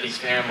that these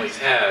families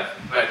have.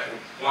 But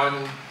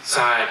one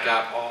side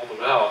got all the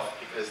wealth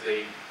because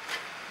they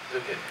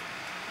took it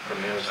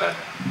from the other side.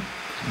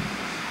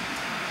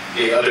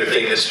 The other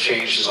thing that's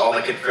changed is all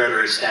the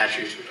Confederate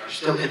statues, which are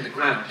still in the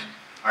ground,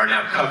 are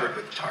now covered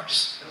with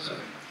tarps. So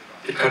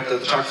the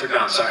tarps are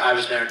gone. So I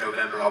was there in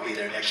November. I'll be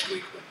there next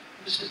week.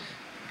 So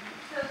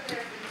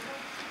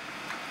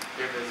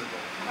they're visible.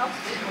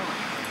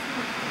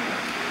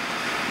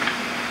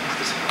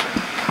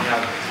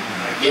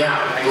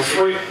 Yeah,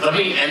 before you, I'm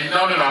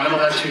going to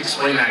let you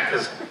explain that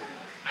because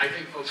I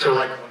think folks are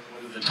like, what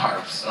are the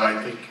tarps? So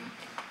I think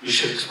you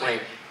should explain.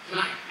 Can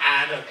I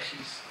add a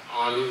piece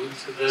on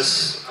to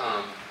this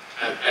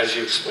as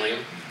you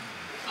explain?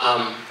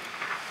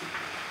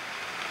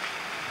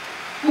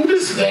 Who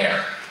is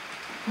there?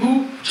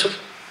 Who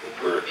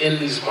were in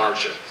these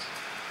marches?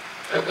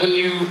 When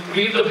you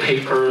read the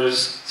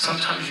papers,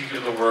 sometimes you hear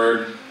the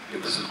word,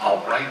 it was an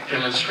alt-right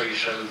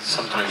demonstration.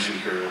 Sometimes you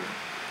hear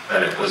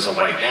that it was a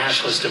white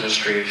nationalist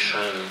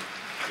demonstration.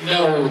 You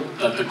know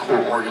that the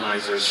core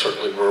organizers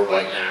certainly were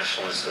white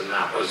nationalists, and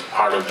that was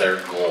part of their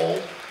goal,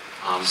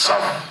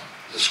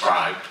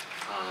 self-described.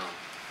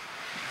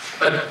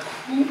 But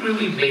who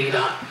really made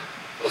up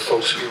the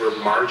folks who were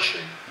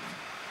marching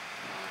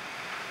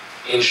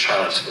in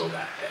Charlottesville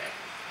that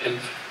day? And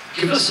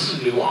give us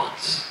some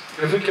nuance.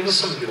 Give us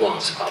some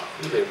nuance about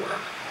who they were.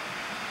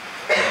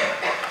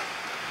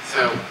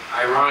 So,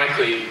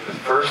 ironically, the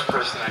first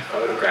person I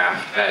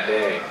photographed that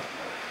day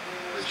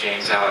was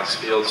James Alex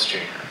Fields Jr.,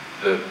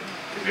 the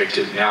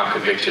now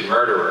convicted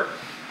murderer.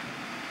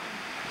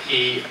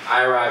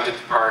 I arrived at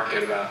the park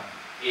at about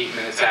 8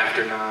 minutes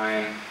after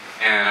 9,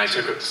 and I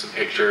took some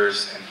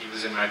pictures, and he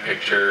was in my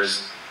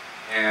pictures,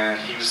 and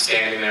he was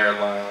standing there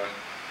alone.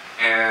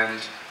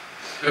 And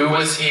who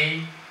was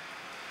he?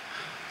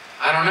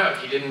 I don't know.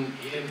 He didn't.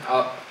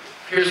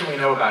 Here's what we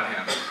know about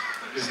him.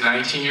 He was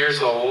 19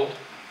 years old.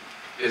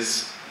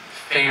 His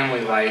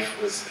family life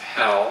was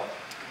hell.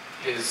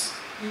 His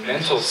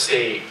mental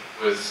state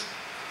was,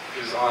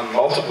 he was on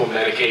multiple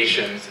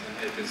medications and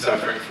had been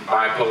suffering from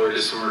bipolar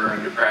disorder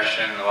and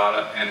depression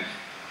and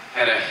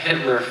had a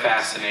Hitler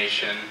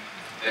fascination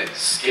that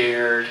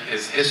scared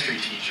his history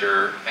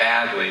teacher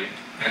badly.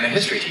 And the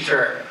history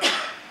teacher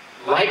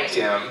liked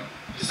him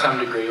to some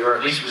degree, or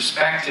at least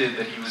respected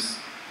that he was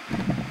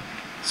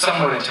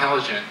somewhat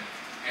intelligent,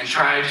 and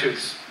tried to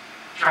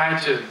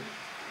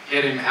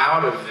get him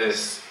out of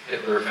this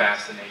Hitler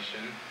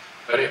fascination,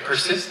 but it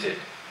persisted.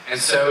 And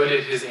so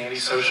did his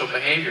antisocial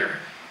behavior.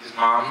 His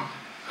mom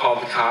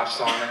called the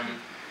cops on him,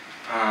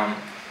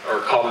 or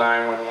called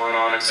 911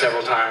 on him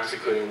several times,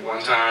 including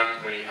one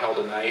time when he held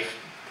a knife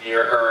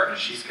near her and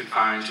she's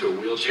confined to a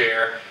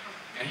wheelchair.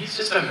 And he's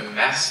just a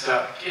messed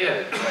up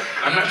kid. But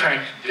I'm not trying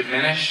to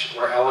diminish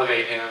or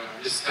elevate him.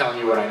 I'm just telling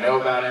you what I know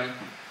about him.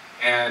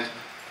 And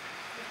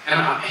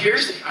I'm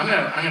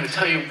going to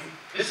tell you,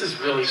 this is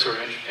really sort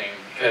of interesting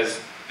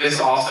because this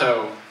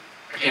also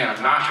again,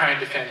 I'm not trying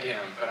to defend him,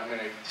 but I'm going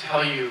to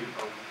tell you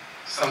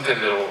something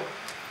that'll,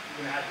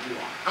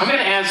 I'm going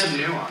to add some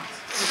nuance.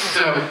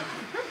 So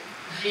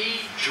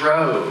he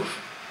drove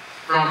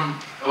from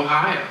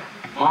Ohio,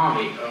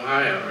 Maumee,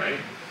 Ohio, right?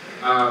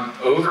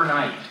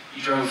 Overnight.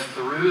 He drove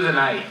through the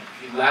night.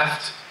 He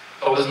left,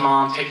 told his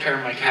mom, take care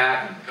of my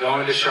cat, and go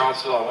into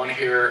Charlottesville. I want to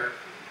hear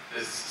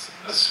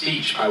a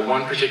speech by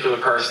one particular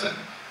person.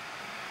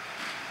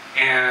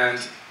 And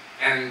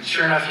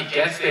sure enough, he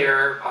gets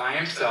there by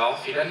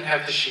himself. He doesn't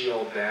have the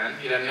shield then.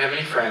 He doesn't have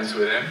any friends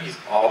with him. He's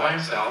all by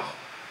himself.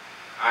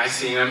 I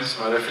see him,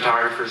 some other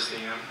photographers see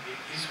him.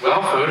 He's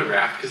well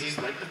photographed because he's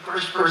like the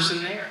first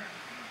person there.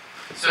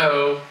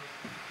 So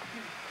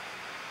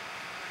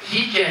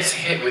he gets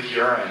hit with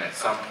urine at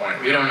some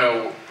point. We don't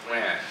know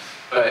when,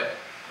 but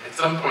at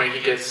some point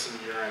he gets some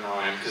urine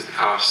on him because the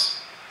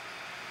cops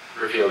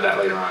revealed that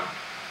later on.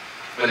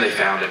 When they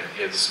found him,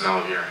 he had the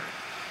smell of urine.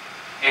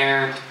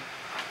 And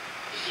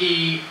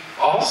he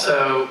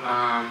also,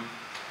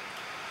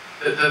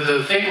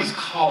 the thing was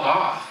called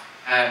off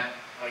at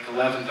like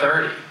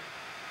 11:30.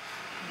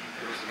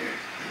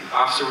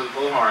 Officer with a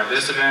bullhorn,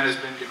 this event has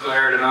been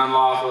declared an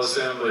unlawful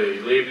assembly.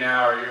 Leave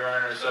now or you're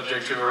under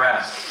subject to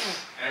arrest.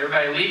 And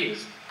everybody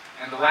leaves.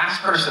 And the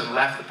last person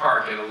left the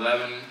park at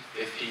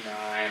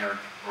 11:59 or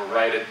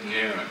right at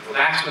noon. Well,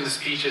 that's when the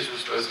speeches were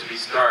supposed to be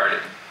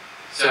started.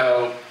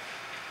 So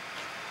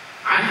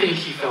I think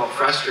he felt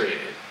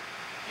frustrated.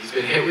 He's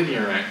been hit with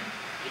urine.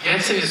 He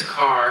gets in his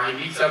car, he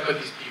meets up with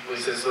these people,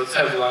 he says, let's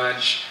have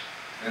lunch.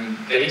 And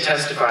they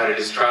testified at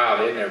his trial,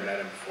 they'd never met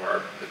him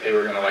before, but they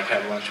were gonna like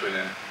have lunch with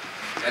him.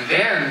 And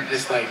then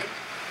this like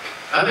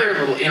other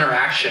little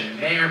interaction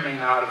may or may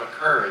not have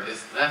occurred.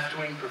 This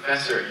left-wing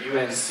professor at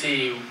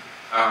UNC,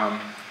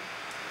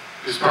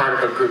 who's part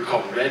of a group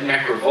called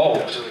Redneck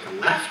Revolt, which is like a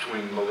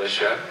left-wing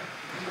militia,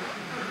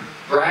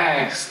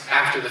 brags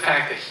after the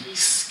fact that he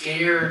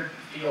scared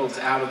Fields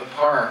out of the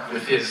park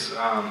with his,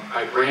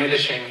 by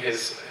brandishing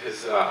his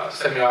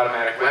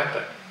semi-automatic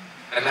weapon.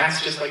 And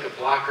that's just like a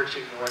block or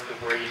two north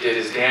of where he did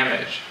his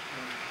damage.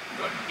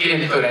 He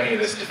didn't put any of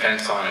this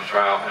defense on at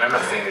trial, and I'm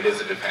not saying it is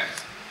a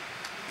defense.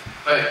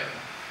 But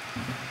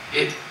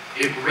it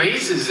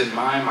raises, in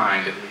my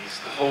mind at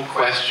least, the whole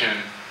question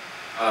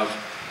of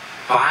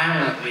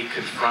violently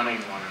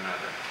confronting one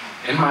another.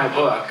 In my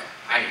book,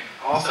 I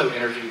also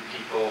interviewed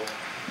people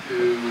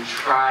who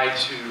try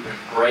to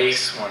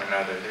embrace one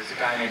another. There's a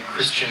guy named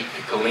Christian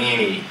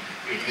Piccolini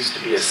who used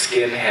to be a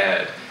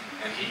skinhead,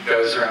 and he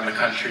goes around the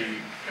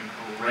country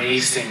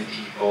embracing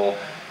people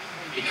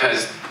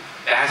because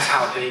that's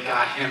how they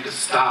got him to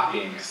stop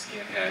being a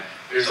skinhead.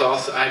 There's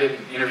also, I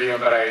didn't interview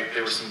him, but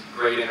there were some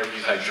great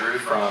interviews I drew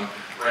from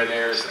where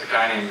there's a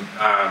guy named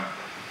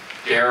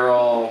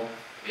Daryl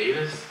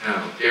Davis? No,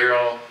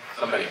 Daryl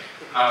somebody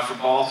from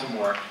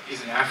Baltimore.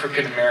 He's an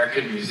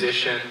African-American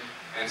musician,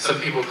 and some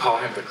people call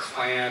him the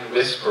Klan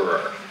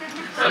Whisperer.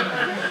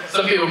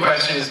 Some people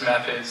question his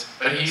methods,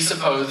 but he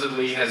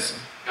supposedly has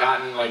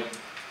gotten like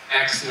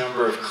X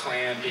number of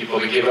Klan people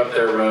to give up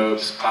their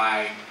robes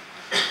by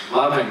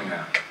loving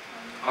them.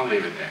 I'll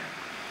leave it there.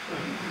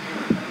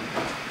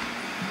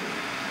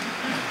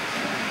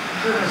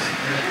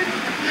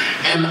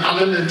 And I'm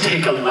going to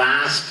take a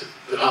last,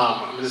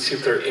 I'm going to see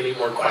if there are any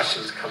more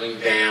questions coming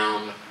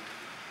down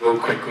real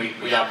quick.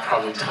 We have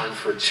probably time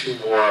for 2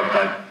 more,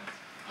 but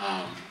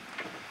I'll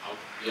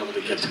be able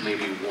to get to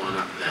maybe one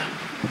of them,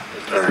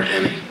 if there are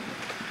any.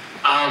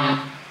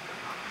 I'm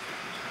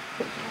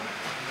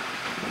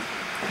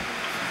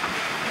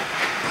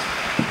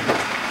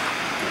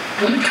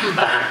going to come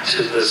back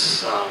to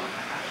this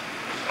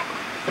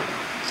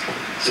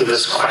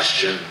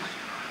question.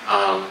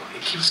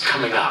 It keeps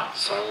coming up,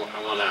 so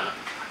I want to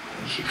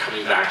keep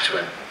coming back to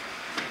it.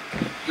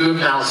 You have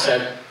now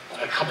said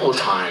a couple of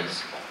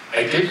times,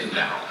 I didn't know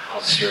how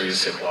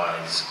serious it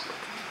was.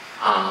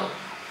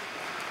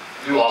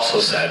 You also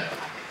said,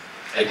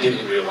 I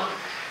didn't realize.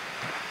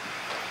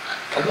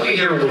 I want to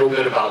hear a little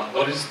bit about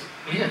when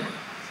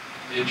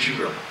did you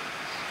realize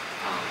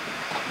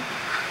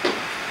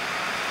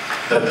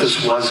that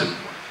this was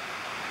important,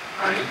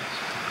 right?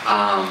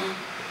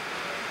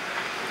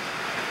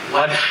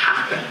 What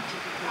happened,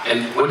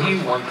 and what do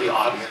you want the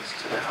audience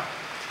to know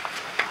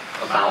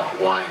about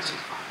why it's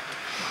important?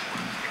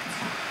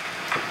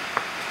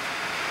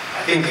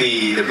 I think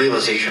the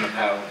realization of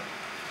how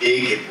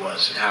big it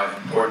was and how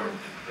important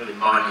and really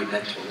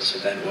monumental this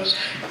event was,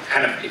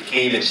 it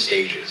came in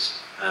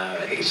stages.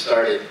 I think it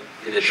started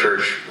in the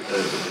church with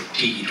the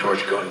tiki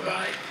torch going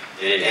by,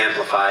 and it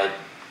amplified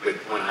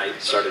when I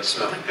started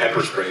smelling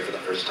pepper spray for the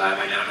first time.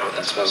 I now know what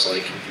that smells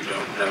like. If you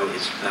don't know,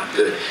 it's not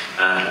good.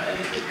 And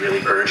it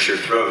really burns your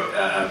throat,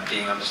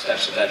 being on the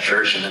steps of that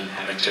church and then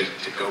having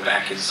to go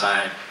back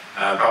inside.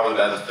 Probably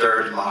by the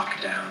 3rd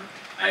lockdown,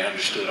 I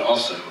understood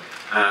also.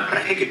 But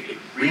I think it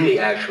really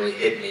actually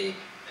hit me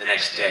the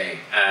next day.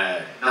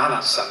 Not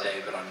on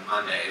Sunday, but on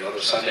Monday. Although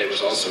Sunday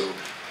was also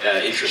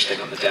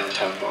interesting on the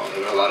downtown mall.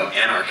 There were a lot of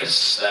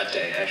anarchists that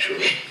day,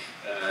 actually,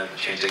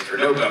 chanting for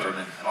no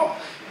government at all.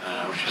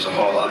 Which is a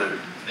whole other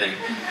thing.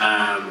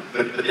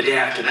 But the day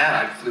after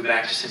that, I flew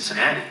back to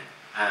Cincinnati,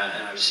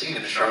 and I was sitting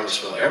in the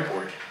Charlottesville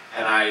airport,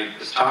 and I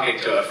was talking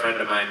to a friend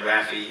of mine,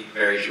 Rafi,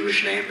 very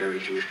Jewish name, very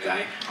Jewish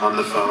guy, on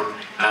the phone,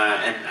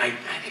 and I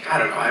think, I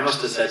don't know, I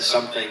must have said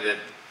something that,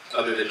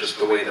 other than just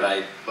the way that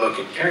I look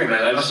and carry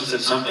myself, I must have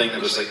said something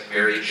that was like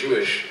very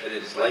Jewish, and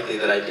it's likely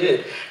that I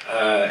did,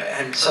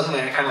 and suddenly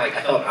I kind of like,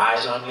 I felt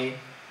eyes on me,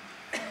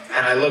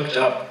 and I looked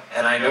up,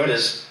 and I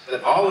noticed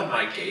that all in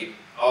my gate,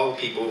 all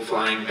people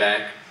flying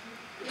back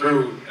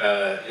through,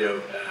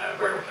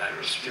 where I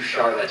was, through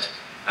Charlotte,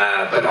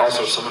 but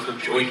also some of them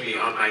joined me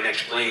on my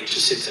next plane to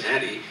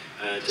Cincinnati,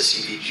 to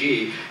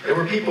CDG. There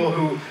were people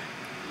who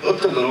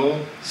looked a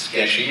little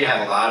sketchy,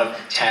 had a lot of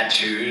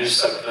tattoos.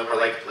 Some of them were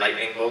like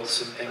lightning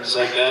bolts and things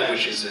like that,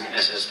 which is an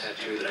SS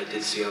tattoo that I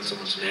did see on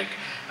someone's neck,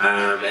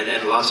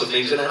 and lots of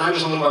things. And I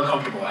was a little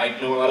uncomfortable. I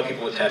know a lot of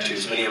people with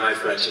tattoos, many of my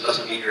friends. It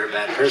doesn't mean you're a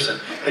bad person,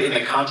 but in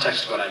the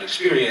context of what I'd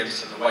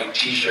experienced, and the white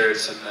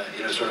T-shirts, and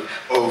the sort of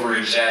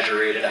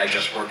over-exaggerated, I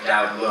just worked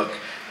out look,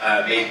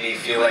 made me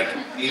feel like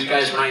these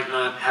guys might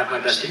not have my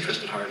best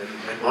interest at heart.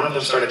 And one of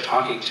them started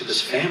talking to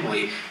this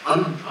family,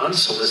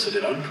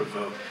 unsolicited,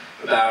 unprovoked,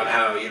 about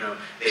how,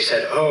 they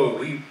said, oh,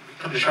 we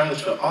come to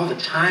Charlottesville all the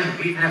time, and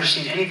we've never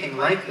seen anything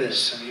like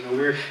this, and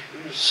we're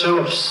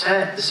so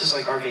upset, this is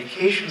like our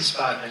vacation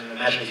spot, and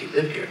imagine if you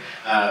lived here.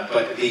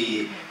 But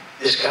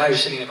this guy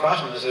who's sitting across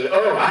from us said,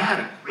 oh, I had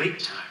a great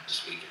time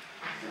this weekend.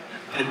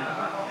 And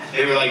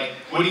they were like,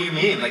 what do you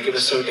mean? Like, it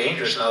was so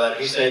dangerous and all that.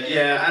 And he said,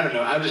 yeah, I don't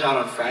know, I was out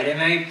on Friday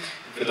night.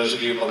 For those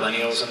of you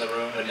millennials in the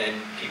room,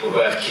 and people who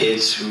have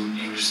kids who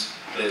use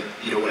the,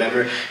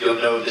 whatever,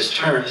 you'll know this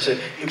term. He said,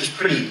 it was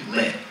pretty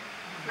lit.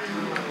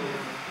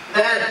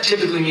 That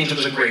typically means it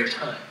was a great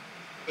time.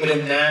 But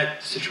in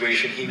that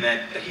situation, he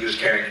meant that he was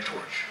carrying a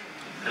torch.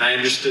 And I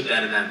understood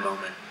that in that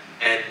moment.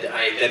 And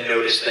I then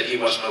noticed that he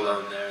wasn't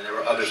alone there, and there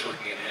were others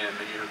looking at him,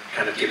 and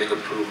kind of giving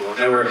approval. And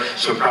there were,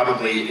 so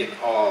probably in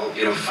all,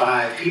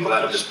 5 people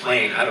out of this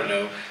plane, I don't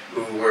know,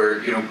 who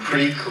were,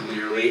 pretty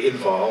clearly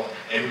involved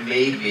and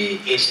made me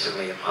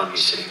instantly upon me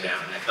sitting down.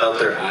 And I felt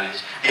their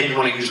eyes. I didn't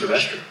want to use the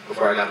restroom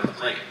before I got on the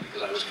plane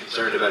because I was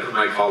concerned about who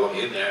might follow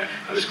me in there.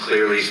 I was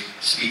clearly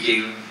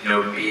speaking,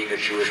 being a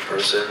Jewish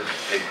person,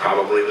 and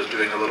probably was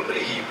doing a little bit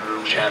of Hebrew,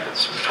 which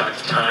happens from time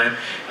to time.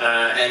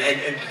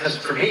 And because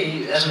for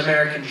me, as an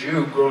American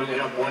Jew growing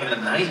up, born in the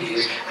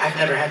 90s, I've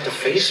never had to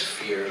face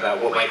fear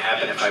about what might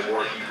happen if I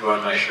wore Hebrew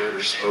on my shirt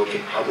or spoke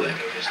in public.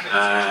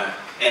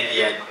 And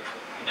yet,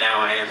 now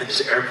I am in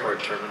this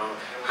airport terminal,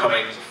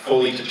 coming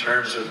fully to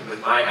terms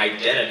with my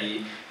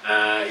identity,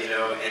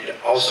 and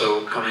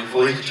also coming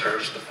fully to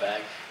terms with the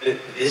fact that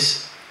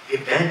this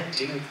event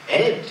didn't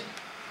end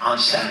on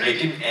Saturday.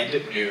 It didn't end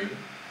at noon.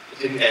 It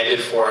didn't end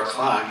at 4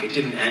 o'clock. It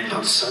didn't end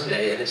on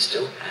Sunday, and it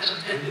still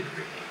hasn't ended,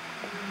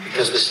 really.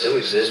 Because this still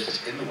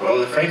exists in the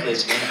world, and frankly,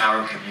 it's in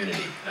our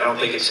community. I don't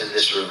think it's in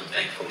this room,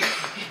 thankfully.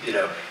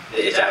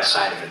 It's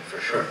outside of it, for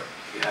sure.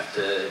 You have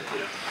to,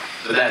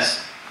 so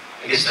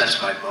I guess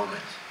that's my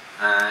moment.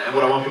 And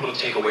what I want people to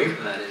take away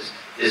from that is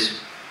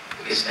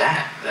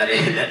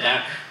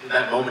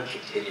that moment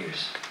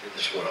continues in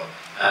this world.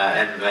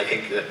 And I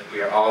think that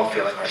we are all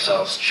feeling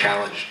ourselves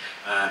challenged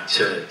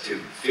to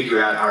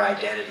figure out our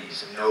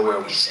identities and know where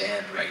we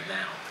stand right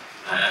now.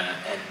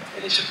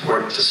 And it's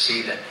important to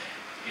see that,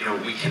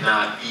 we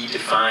cannot be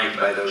defined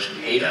by those who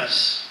hate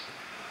us,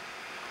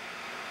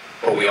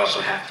 but we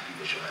also have to be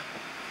vigilant.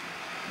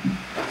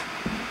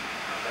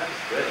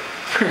 That's good.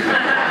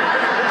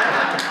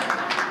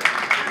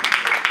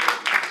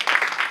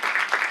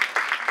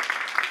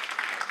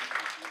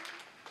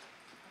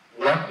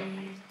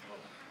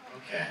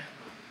 Okay.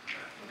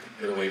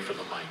 Get away from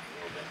the mic a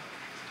little bit.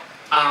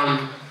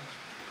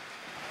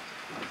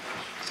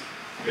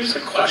 Here's a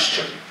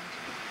question.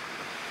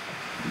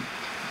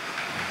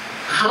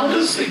 How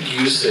does the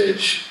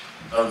usage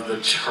of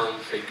the term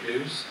fake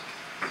news,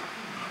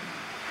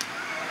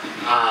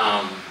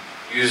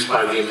 used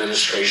by the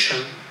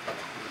administration,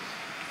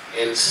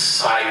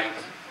 incite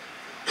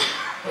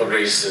the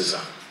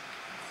racism?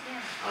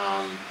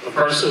 The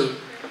person,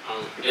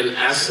 in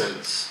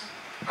essence,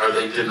 are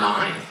they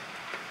denying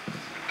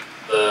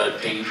the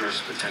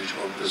dangerous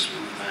potential of this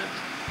movement?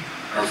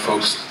 Are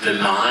folks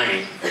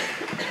denying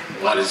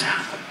what has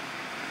happened?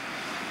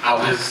 How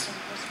has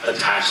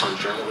attacks on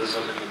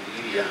journalism and the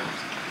media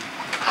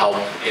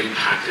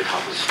impacted how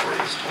the story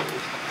is told?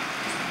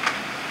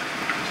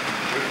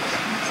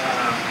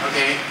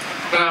 Okay,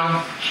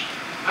 well,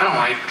 I don't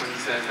like when he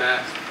says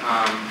that,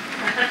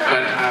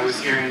 but I was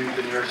hearing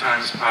the New York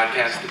Times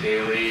podcast, The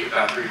Daily,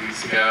 about 3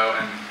 weeks ago,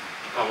 and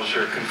the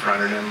publisher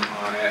confronted him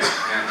on it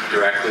and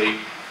directly.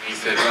 He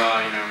said,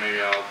 well,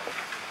 maybe I'll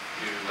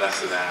do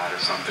less of that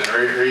or something.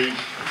 Or he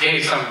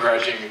gave some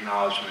grudging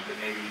acknowledgement that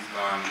maybe he's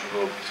gone a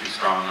little too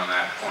strong on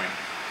that point.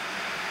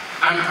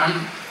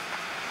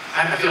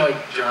 I feel like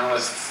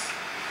journalists,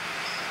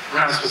 we're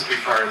not supposed to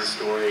be part of the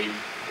story.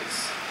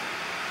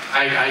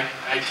 I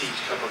teach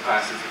a couple of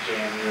classes at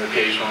JMU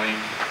occasionally,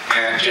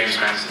 and at James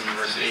Madison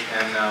University,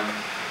 and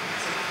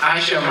I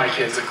show my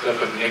kids a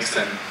clip of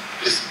Nixon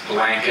just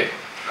blanket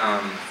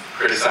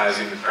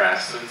criticizing the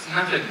press. So it's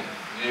nothing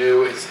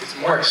new. It's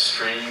more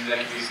extreme than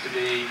it used to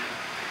be.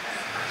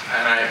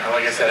 And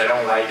like I said, I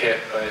don't like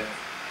it, but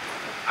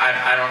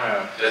I don't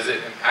know. Does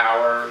it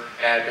empower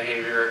bad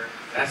behavior?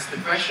 That's the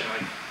question.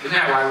 Like, isn't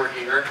that why we're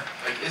here?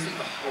 Like, isn't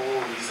the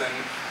whole reason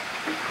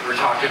we're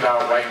talking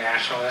about white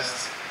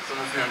nationalists, some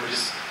of whom are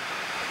just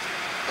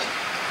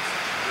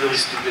really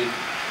stupid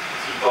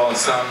people, and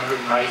some who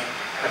might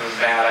have a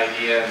bad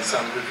idea, and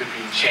some who could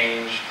be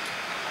changed?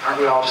 Aren't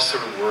we all just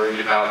sort of worried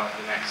about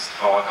the next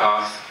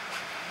Holocaust?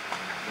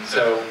 And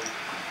so,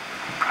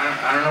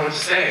 I don't know what to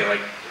say.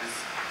 Like,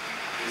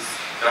 is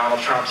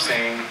Donald Trump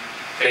saying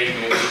fake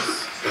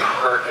news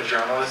hurt a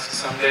journalist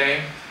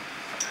someday?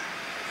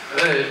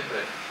 Good,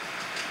 but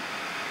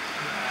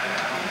I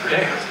don't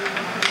predict.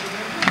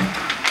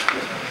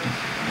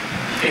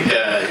 I think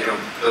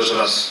those of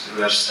us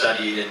who have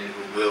studied and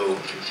who will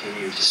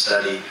continue to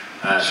study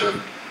sort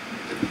of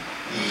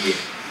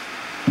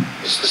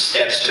the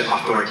steps to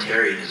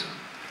authoritarianism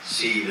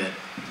see that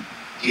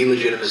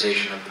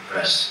delegitimization of the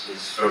press is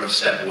sort of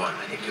step one.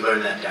 I think you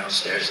learned that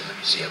downstairs in the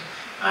museum.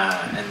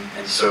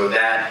 And so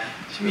that,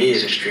 to me,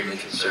 is extremely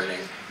concerning.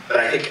 But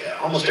I think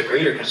almost a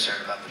greater concern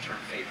about the term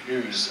fake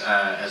news,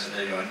 as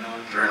a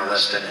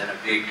non-journalist and a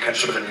big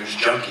sort of a news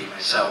junkie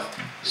myself,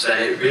 is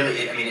that it really,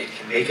 it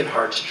can make it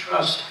hard to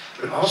trust,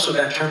 but also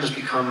that term has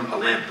become a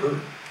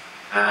lampoon.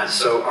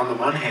 So on the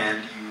one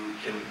hand,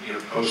 you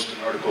can post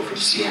an article from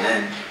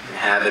CNN and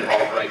have an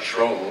alt-right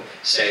troll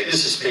say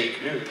this is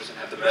fake news and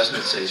have the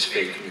president say it's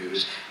fake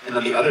news. And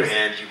on the other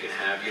hand, you can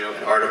have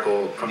an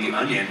article from The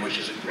Onion, which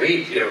is a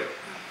great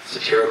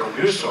satirical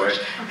news source,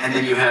 and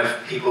then you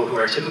have people who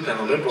are typically on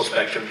the liberal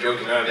spectrum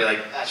joking around and be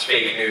like, that's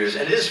fake news,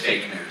 and it is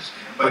fake news.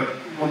 But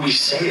when we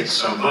say it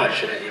so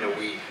much, and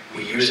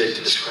we use it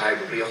to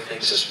describe real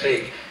things as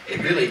fake, it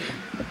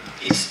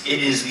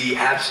is the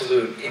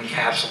absolute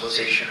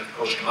encapsulation of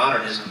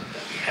postmodernism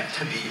that we have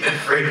to be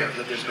afraid of,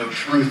 that there's no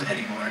truth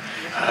anymore.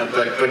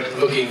 But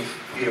looking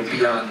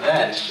beyond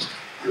that, it's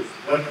just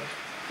what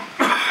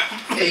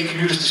fake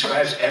news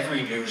describes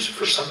every news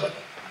for somebody.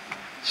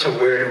 So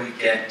where do we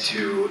get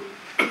to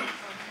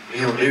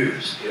real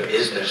news?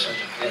 Is there such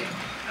a thing?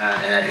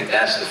 And I think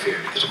that's the fear,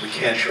 because if we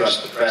can't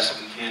trust the press, if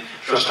we can't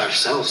trust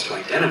ourselves to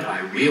identify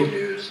real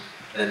news,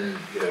 then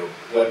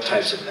what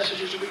types of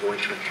messages are we going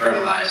to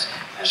internalize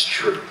as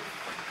true?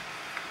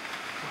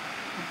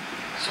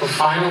 So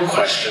final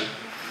question.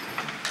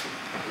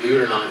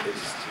 Believe it or not,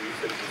 it's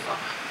 3:55.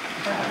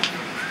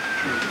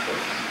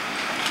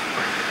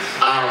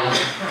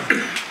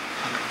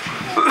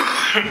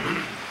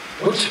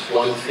 What's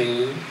one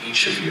thing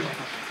each of you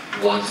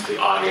wants the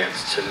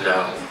audience to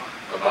know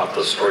about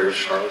the story of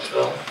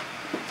Charlottesville?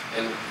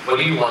 And what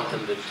do you want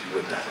them to do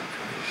with that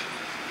information?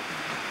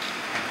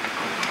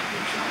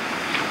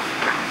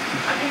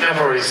 I think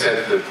I've already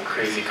said the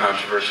crazy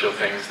controversial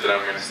things that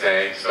I'm going to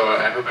say, so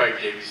I hope I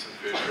gave you some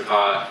food for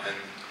thought. And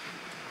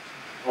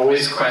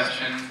always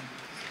question,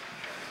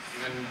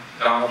 even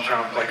Donald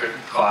Trump, like a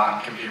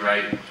clock, can be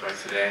right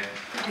twice a day.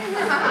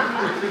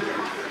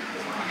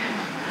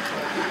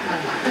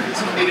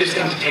 The biggest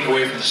thing to take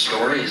away from the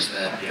story is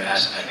that,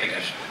 as I think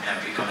I'm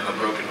becoming a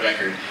broken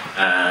record,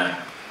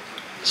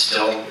 it's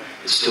still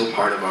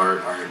part of our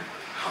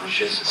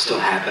conscious. It's still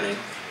happening.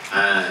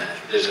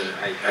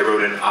 I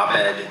wrote an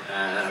op-ed.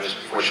 I was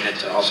fortunate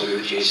to also be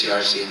with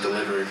JCRC and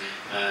deliver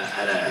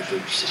at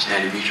the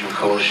Cincinnati Regional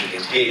Coalition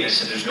Against Hate. And I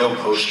said there's no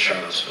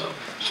post-Charlottesville.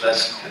 So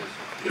that's kind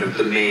of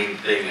the main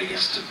thing, I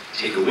guess, to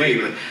take away,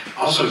 but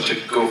also to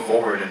go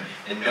forward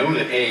and know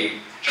that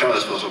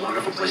Charlottesville is a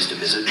wonderful place to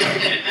visit.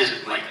 It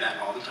isn't like that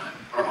all the time,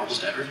 or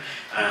almost ever.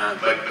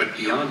 But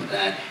beyond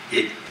that,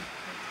 we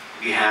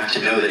have to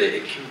know that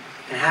it can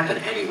happen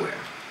anywhere.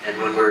 And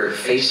when we're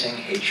facing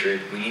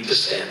hatred, we need to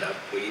stand up.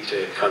 We need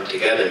to come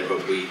together,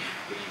 but we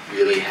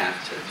really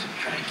have to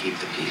try and keep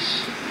the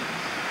peace.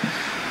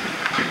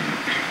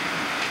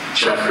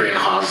 Jeffrey and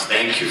Hawes,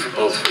 thank you for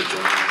both for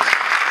joining us.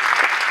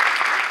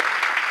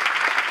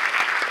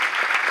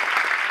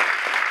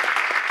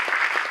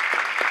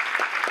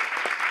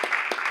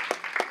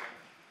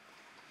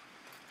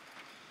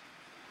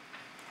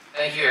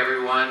 Thank you,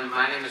 everyone.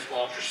 My name is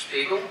Walter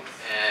Spiegel,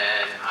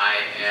 and I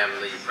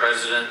am the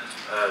president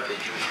of the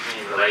Jewish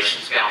Community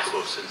Relations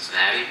Council of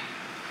Cincinnati.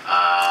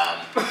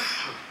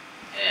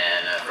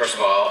 First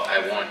of all, I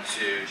want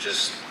to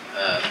just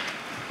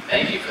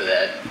thank you for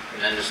that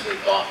tremendously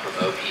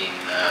thought-provoking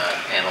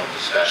panel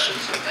discussion,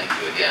 so thank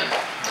you again.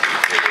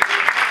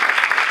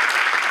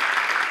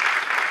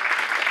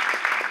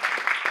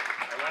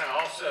 I want to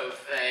also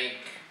thank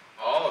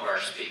all of our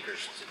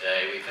speakers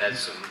today. We've had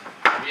some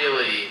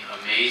really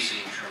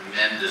amazing,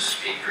 tremendous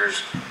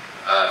speakers,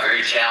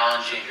 very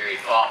challenging, very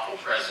thoughtful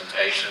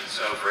presentations.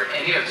 So for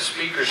any of the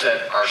speakers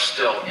that are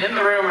still in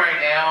the room right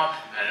now,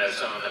 I know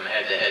some of them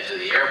had to head to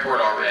the airport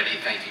already.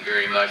 Thank you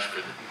very much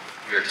for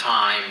your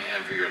time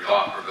and for your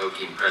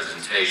thought-provoking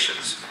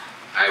presentations.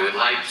 I would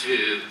like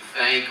to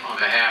thank, on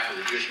behalf of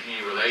the Jewish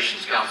Community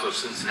Relations Council of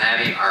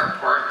Cincinnati, our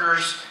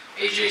partners,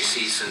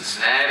 AJC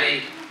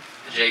Cincinnati,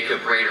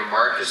 Jacob Rader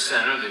Marcus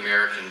Center, the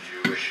American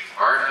Jewish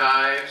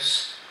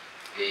Archives,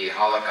 the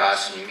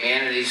Holocaust and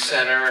Humanities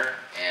Center,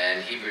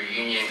 and Hebrew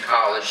Union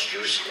College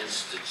Jewish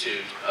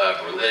Institute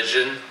of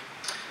Religion.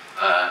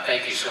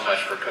 Thank you so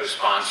much for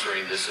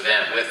co-sponsoring this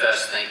event with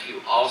us. Thank you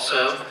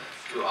also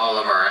to all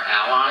of our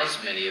allies,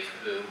 many of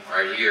whom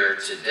are here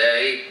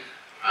today.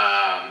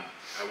 I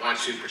want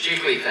to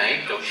particularly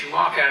thank, don't you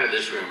walk out of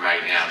this room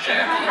right now,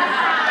 Jackie.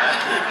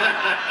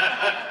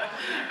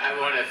 I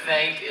want to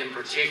thank in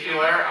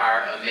particular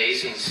our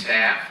amazing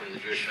staff from the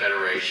Jewish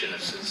Federation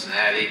of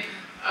Cincinnati.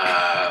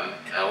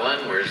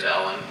 Ellen, where's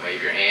Ellen?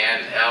 Wave your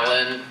hand.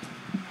 Ellen,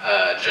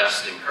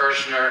 Justin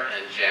Kirshner,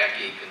 and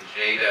Jackie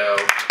Conjado.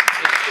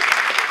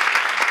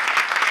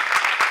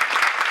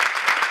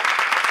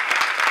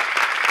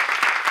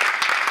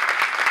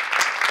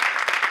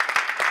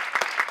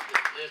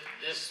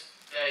 This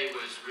day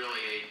was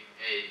really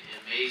an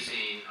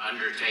amazing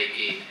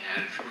undertaking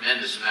and a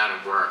tremendous amount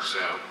of work,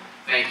 so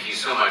thank you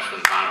so much from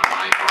the bottom of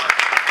my heart.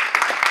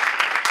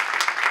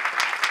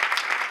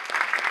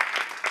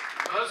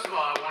 Most of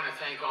all, I want to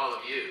thank all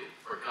of you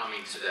for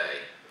coming today,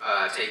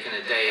 taking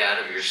a day out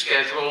of your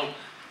schedule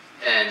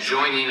and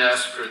joining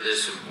us for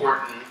this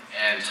important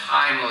and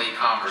timely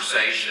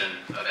conversation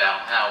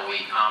about how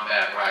we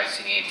combat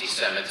rising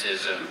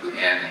anti-Semitism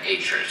and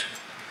hatred.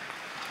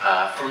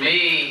 For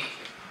me,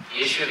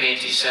 the issue of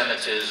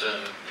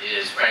anti-Semitism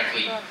is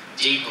frankly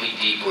deeply,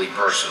 deeply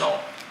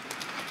personal.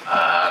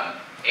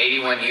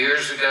 81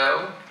 years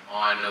ago,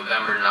 on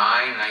November 9,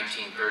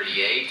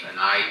 1938, a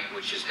night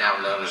which is now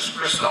known as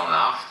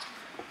Kristallnacht,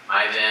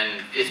 my then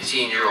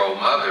 15-year-old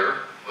mother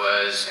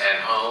was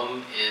at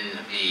home in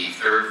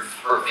her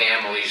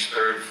family's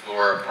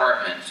third-floor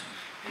apartment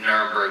in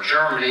Nuremberg,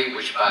 Germany,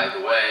 which, by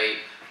the way,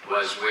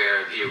 was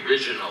where the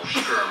original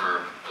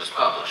Stürmer was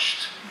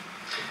published.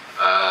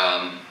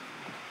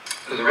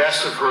 For the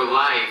rest of her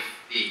life,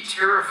 the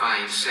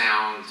terrifying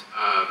sound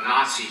of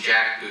Nazi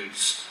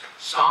jackboots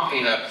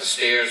stomping up the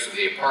stairs of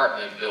the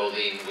apartment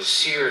building was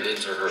seared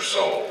into her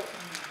soul.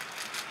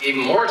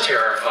 Even more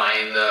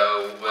terrifying,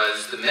 though,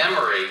 was the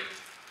memory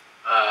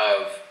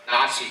of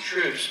Nazi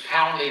troops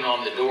pounding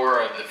on the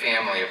door of the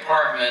family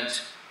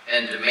apartment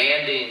and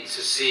demanding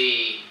to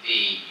see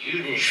the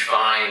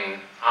Judenschwein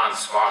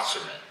Hans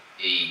Wasserman,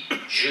 the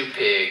Jew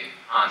pig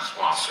Hans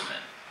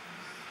Wasserman.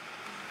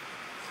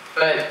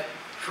 But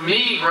for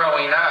me,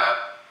 growing up,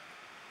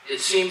 it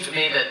seemed to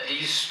me that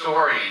these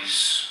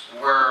stories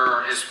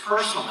were, as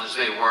personal as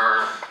they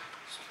were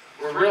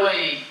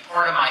really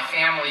part of my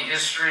family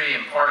history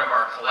and part of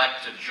our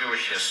collective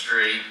Jewish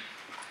history.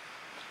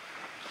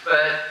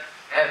 But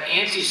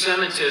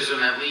anti-Semitism,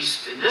 at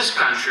least in this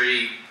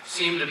country,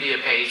 seemed to be a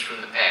page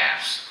from the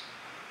past.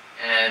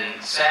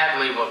 And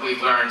sadly, what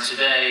we've learned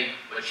today,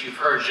 what you've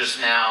heard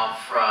just now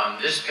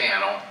from this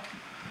panel,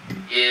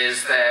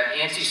 is that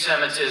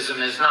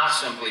anti-Semitism is not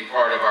simply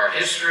part of our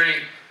history.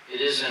 It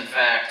is, in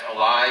fact,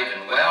 alive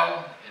and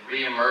well, and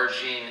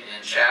re-emerging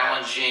in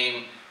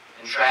challenging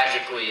and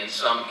tragically, in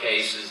some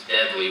cases,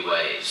 deadly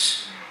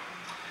ways.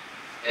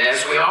 And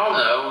as we all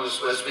know, as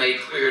was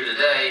made clear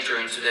today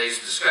during today's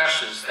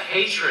discussions, the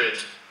hatred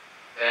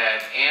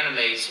that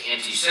animates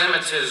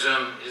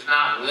anti-Semitism is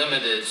not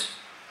limited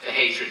to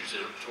hatred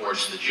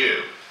towards the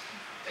Jew.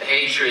 The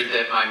hatred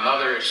that my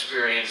mother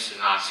experienced in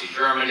Nazi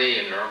Germany,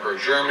 in Nuremberg,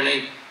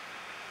 Germany,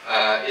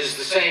 is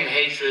the same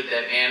hatred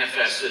that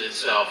manifested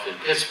itself in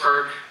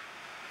Pittsburgh.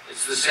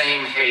 It's the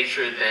same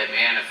hatred that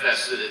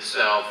manifested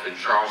itself in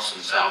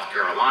Charleston, South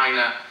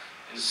Carolina.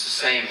 And it's the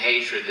same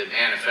hatred that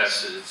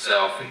manifested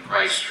itself in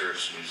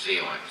Christchurch, New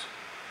Zealand.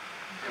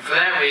 And for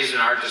that reason,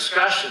 our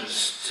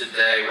discussions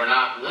today were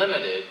not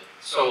limited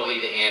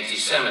solely to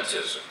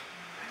anti-Semitism.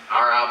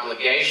 Our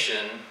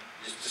obligation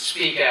is to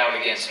speak out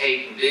against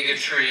hate and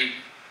bigotry,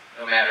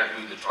 no matter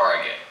who the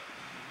target.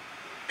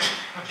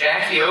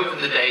 Jackie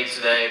opened the day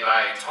today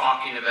by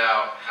talking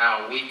about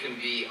how we can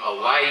be a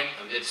light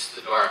amidst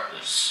the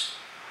darkness.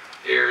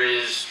 There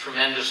is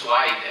tremendous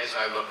light as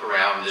I look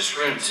around this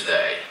room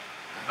today.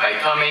 By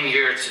coming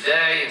here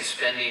today and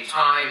spending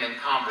time in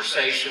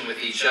conversation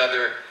with each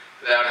other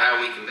about how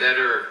we can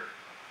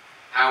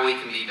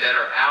be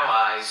better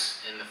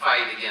allies in the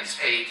fight against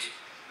hate,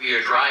 we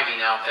are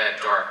driving out that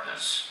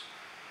darkness.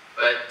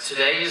 But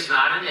today is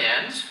not an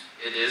end,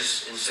 it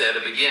is instead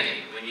a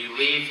beginning. When you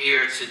leave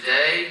here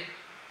today,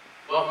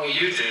 what will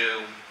you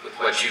do with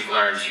what you've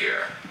learned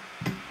here?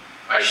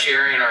 By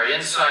sharing our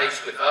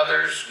insights with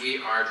others, we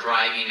are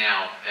driving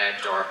out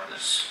that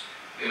darkness.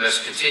 We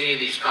must continue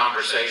these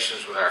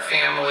conversations with our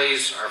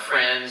families, our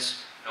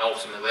friends, and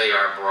ultimately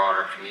our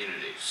broader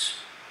communities.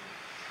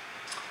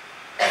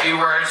 A few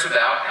words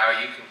about how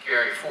you can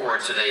carry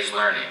forward today's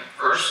learning.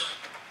 First,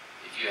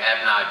 if you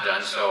have not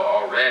done so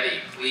already,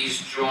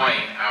 please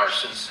join our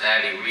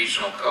Cincinnati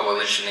Regional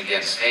Coalition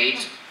Against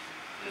Hate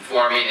in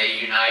forming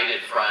a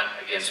united front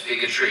against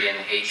bigotry and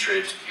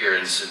hatred here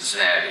in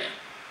Cincinnati.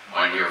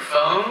 On your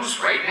phones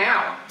right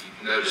now, you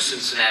can go to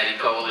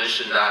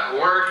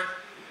cincinnaticoalition.org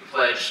and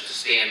pledge to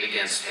stand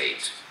against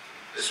hate.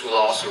 This will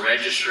also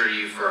register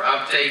you for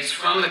updates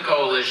from the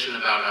coalition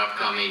about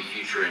upcoming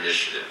future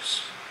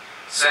initiatives.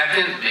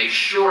 Second, make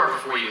sure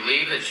before you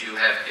leave that you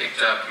have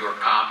picked up your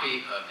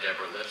copy of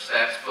Deborah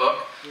Lipstat's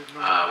book.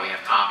 We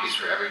have copies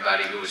for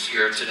everybody who was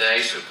here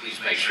today, so please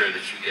make sure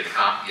that you get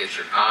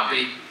your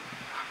copy.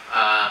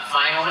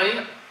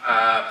 Finally,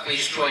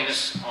 please join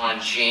us on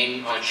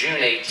June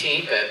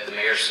 18th at the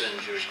Mayerson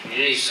Jewish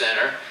Community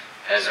Center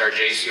as our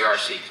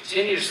JCRC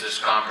continues this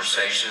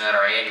conversation at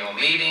our annual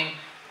meeting,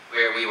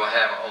 where we will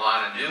have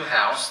Alana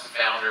Newhouse, the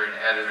founder and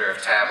editor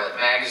of Tablet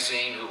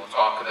Magazine, who will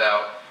talk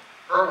about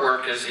her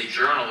work as a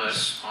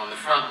journalist on the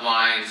front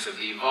lines of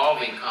the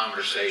evolving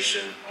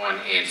conversation on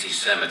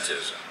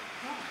anti-Semitism.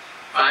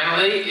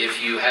 Finally,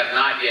 if you have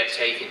not yet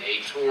taken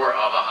a tour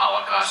of the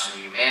Holocaust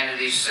and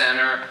Humanities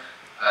Center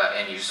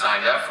and you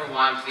signed up for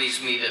one,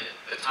 please meet at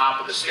the top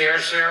of the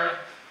stairs, Sarah.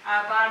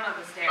 Bottom of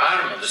the stairs.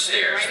 Bottom of the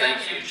stairs, Right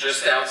thank you.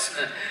 Just out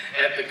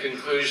at the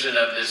conclusion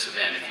of this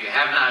event. If you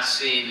have not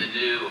seen the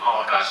new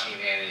Holocaust and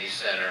Humanities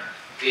Center,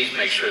 please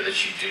make sure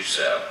that you do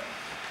so.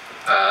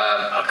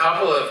 A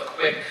couple of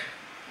quick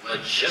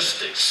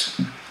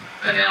logistics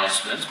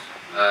announcements.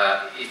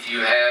 If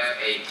you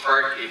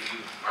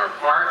are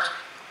parked,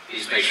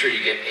 please make sure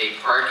you get a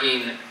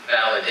parking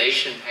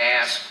validation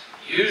pass.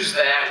 Use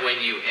that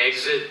when you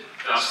exit.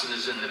 Justin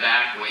is in the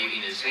back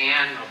waving his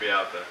hand. I'll be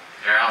out there.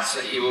 They're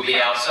outside. He will be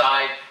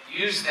outside.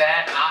 Use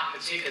that, not the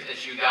ticket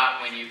that you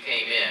got when you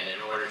came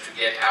in order to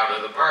get out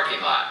of the parking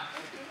lot.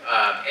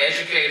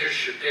 Educators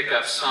should pick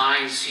up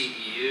signed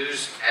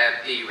CEUs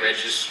at the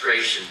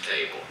registration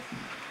table.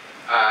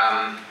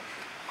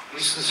 We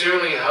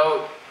sincerely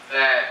hope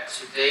that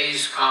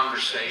today's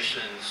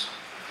conversations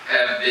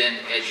have been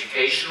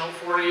educational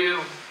for you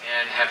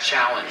and have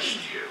challenged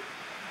you.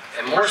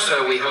 And more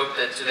so, we hope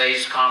that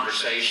today's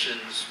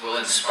conversations will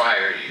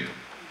inspire you.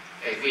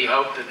 We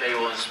hope that they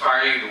will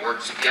inspire you to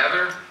work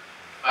together,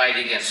 fight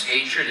against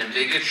hatred and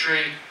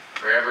bigotry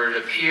wherever it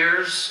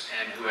appears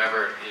and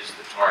whoever is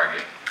the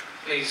target.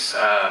 Please,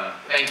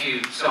 thank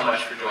you so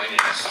much for joining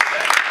us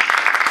today.